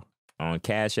find you? On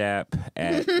Cash App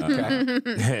at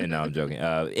no, I'm joking.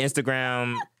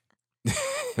 Instagram.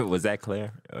 Was that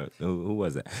Claire? Who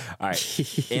was it? All right.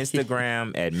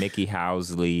 Instagram at Mickey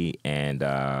Housley and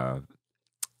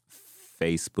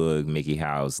Facebook Mickey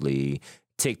Housley.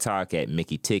 TikTok at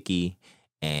Mickey Ticky.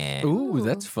 And Ooh,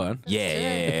 that's fun.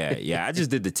 yeah. I just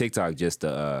did the TikTok just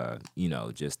to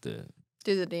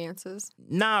Do the dances.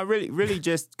 Nah, really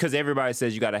just because everybody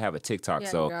says you got to have a TikTok. Yeah,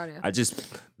 so you gotta. I just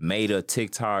made a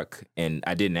TikTok and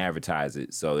I didn't advertise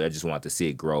it. So I just want to see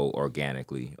it grow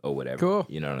organically or whatever. Cool.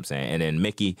 You know what I'm saying? And then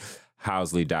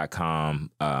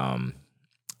MickeyHousley.com,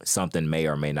 something may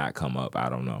or may not come up. I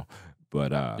don't know.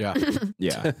 But Yeah.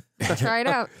 yeah. Try it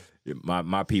out.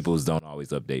 My peoples don't always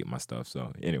update my stuff.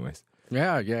 So anyways.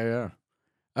 Yeah.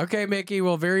 Okay, Mickey.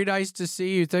 Well, very nice to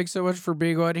see you. Thanks so much for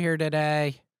being on here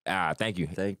today. Thank you.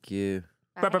 Thank you.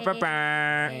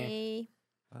 Bye.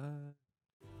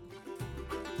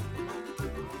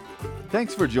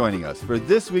 Thanks for joining us for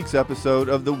this week's episode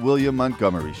of The William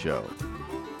Montgomery Show.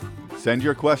 Send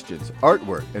your questions,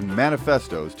 artwork, and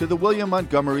manifestos to The William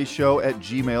Montgomery Show at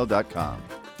gmail.com.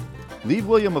 Leave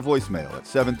William a voicemail at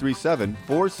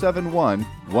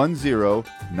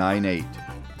 737-471-1098.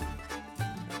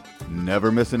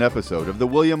 Never miss an episode of The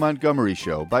William Montgomery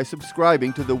Show by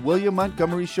subscribing to The William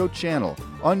Montgomery Show channel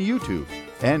on YouTube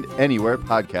and anywhere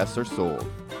podcasts are sold.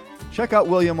 Check out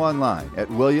William online at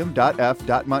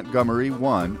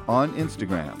william.f.montgomery1 on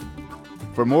Instagram.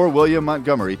 For more William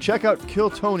Montgomery, check out Kill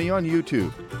Tony on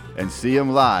YouTube and see him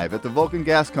live at the Vulcan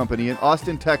Gas Company in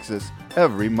Austin, Texas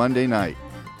every Monday night.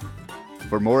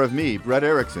 For more of me, Brett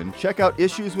Erickson, check out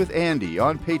Issues with Andy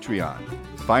on Patreon.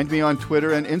 Find me on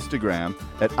Twitter and Instagram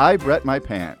at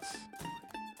IBrettMyPants.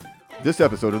 This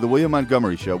episode of The William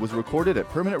Montgomery Show was recorded at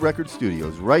Permanent Record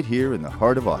Studios right here in the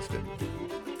heart of Austin.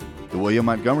 The William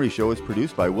Montgomery Show is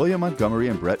produced by William Montgomery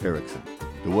and Brett Erickson.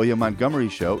 The William Montgomery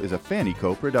Show is a Fanny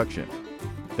Co. production.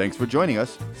 Thanks for joining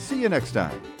us. See you next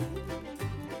time.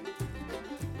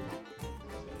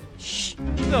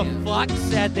 Who the fuck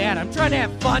said that? I'm trying to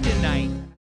have fun tonight.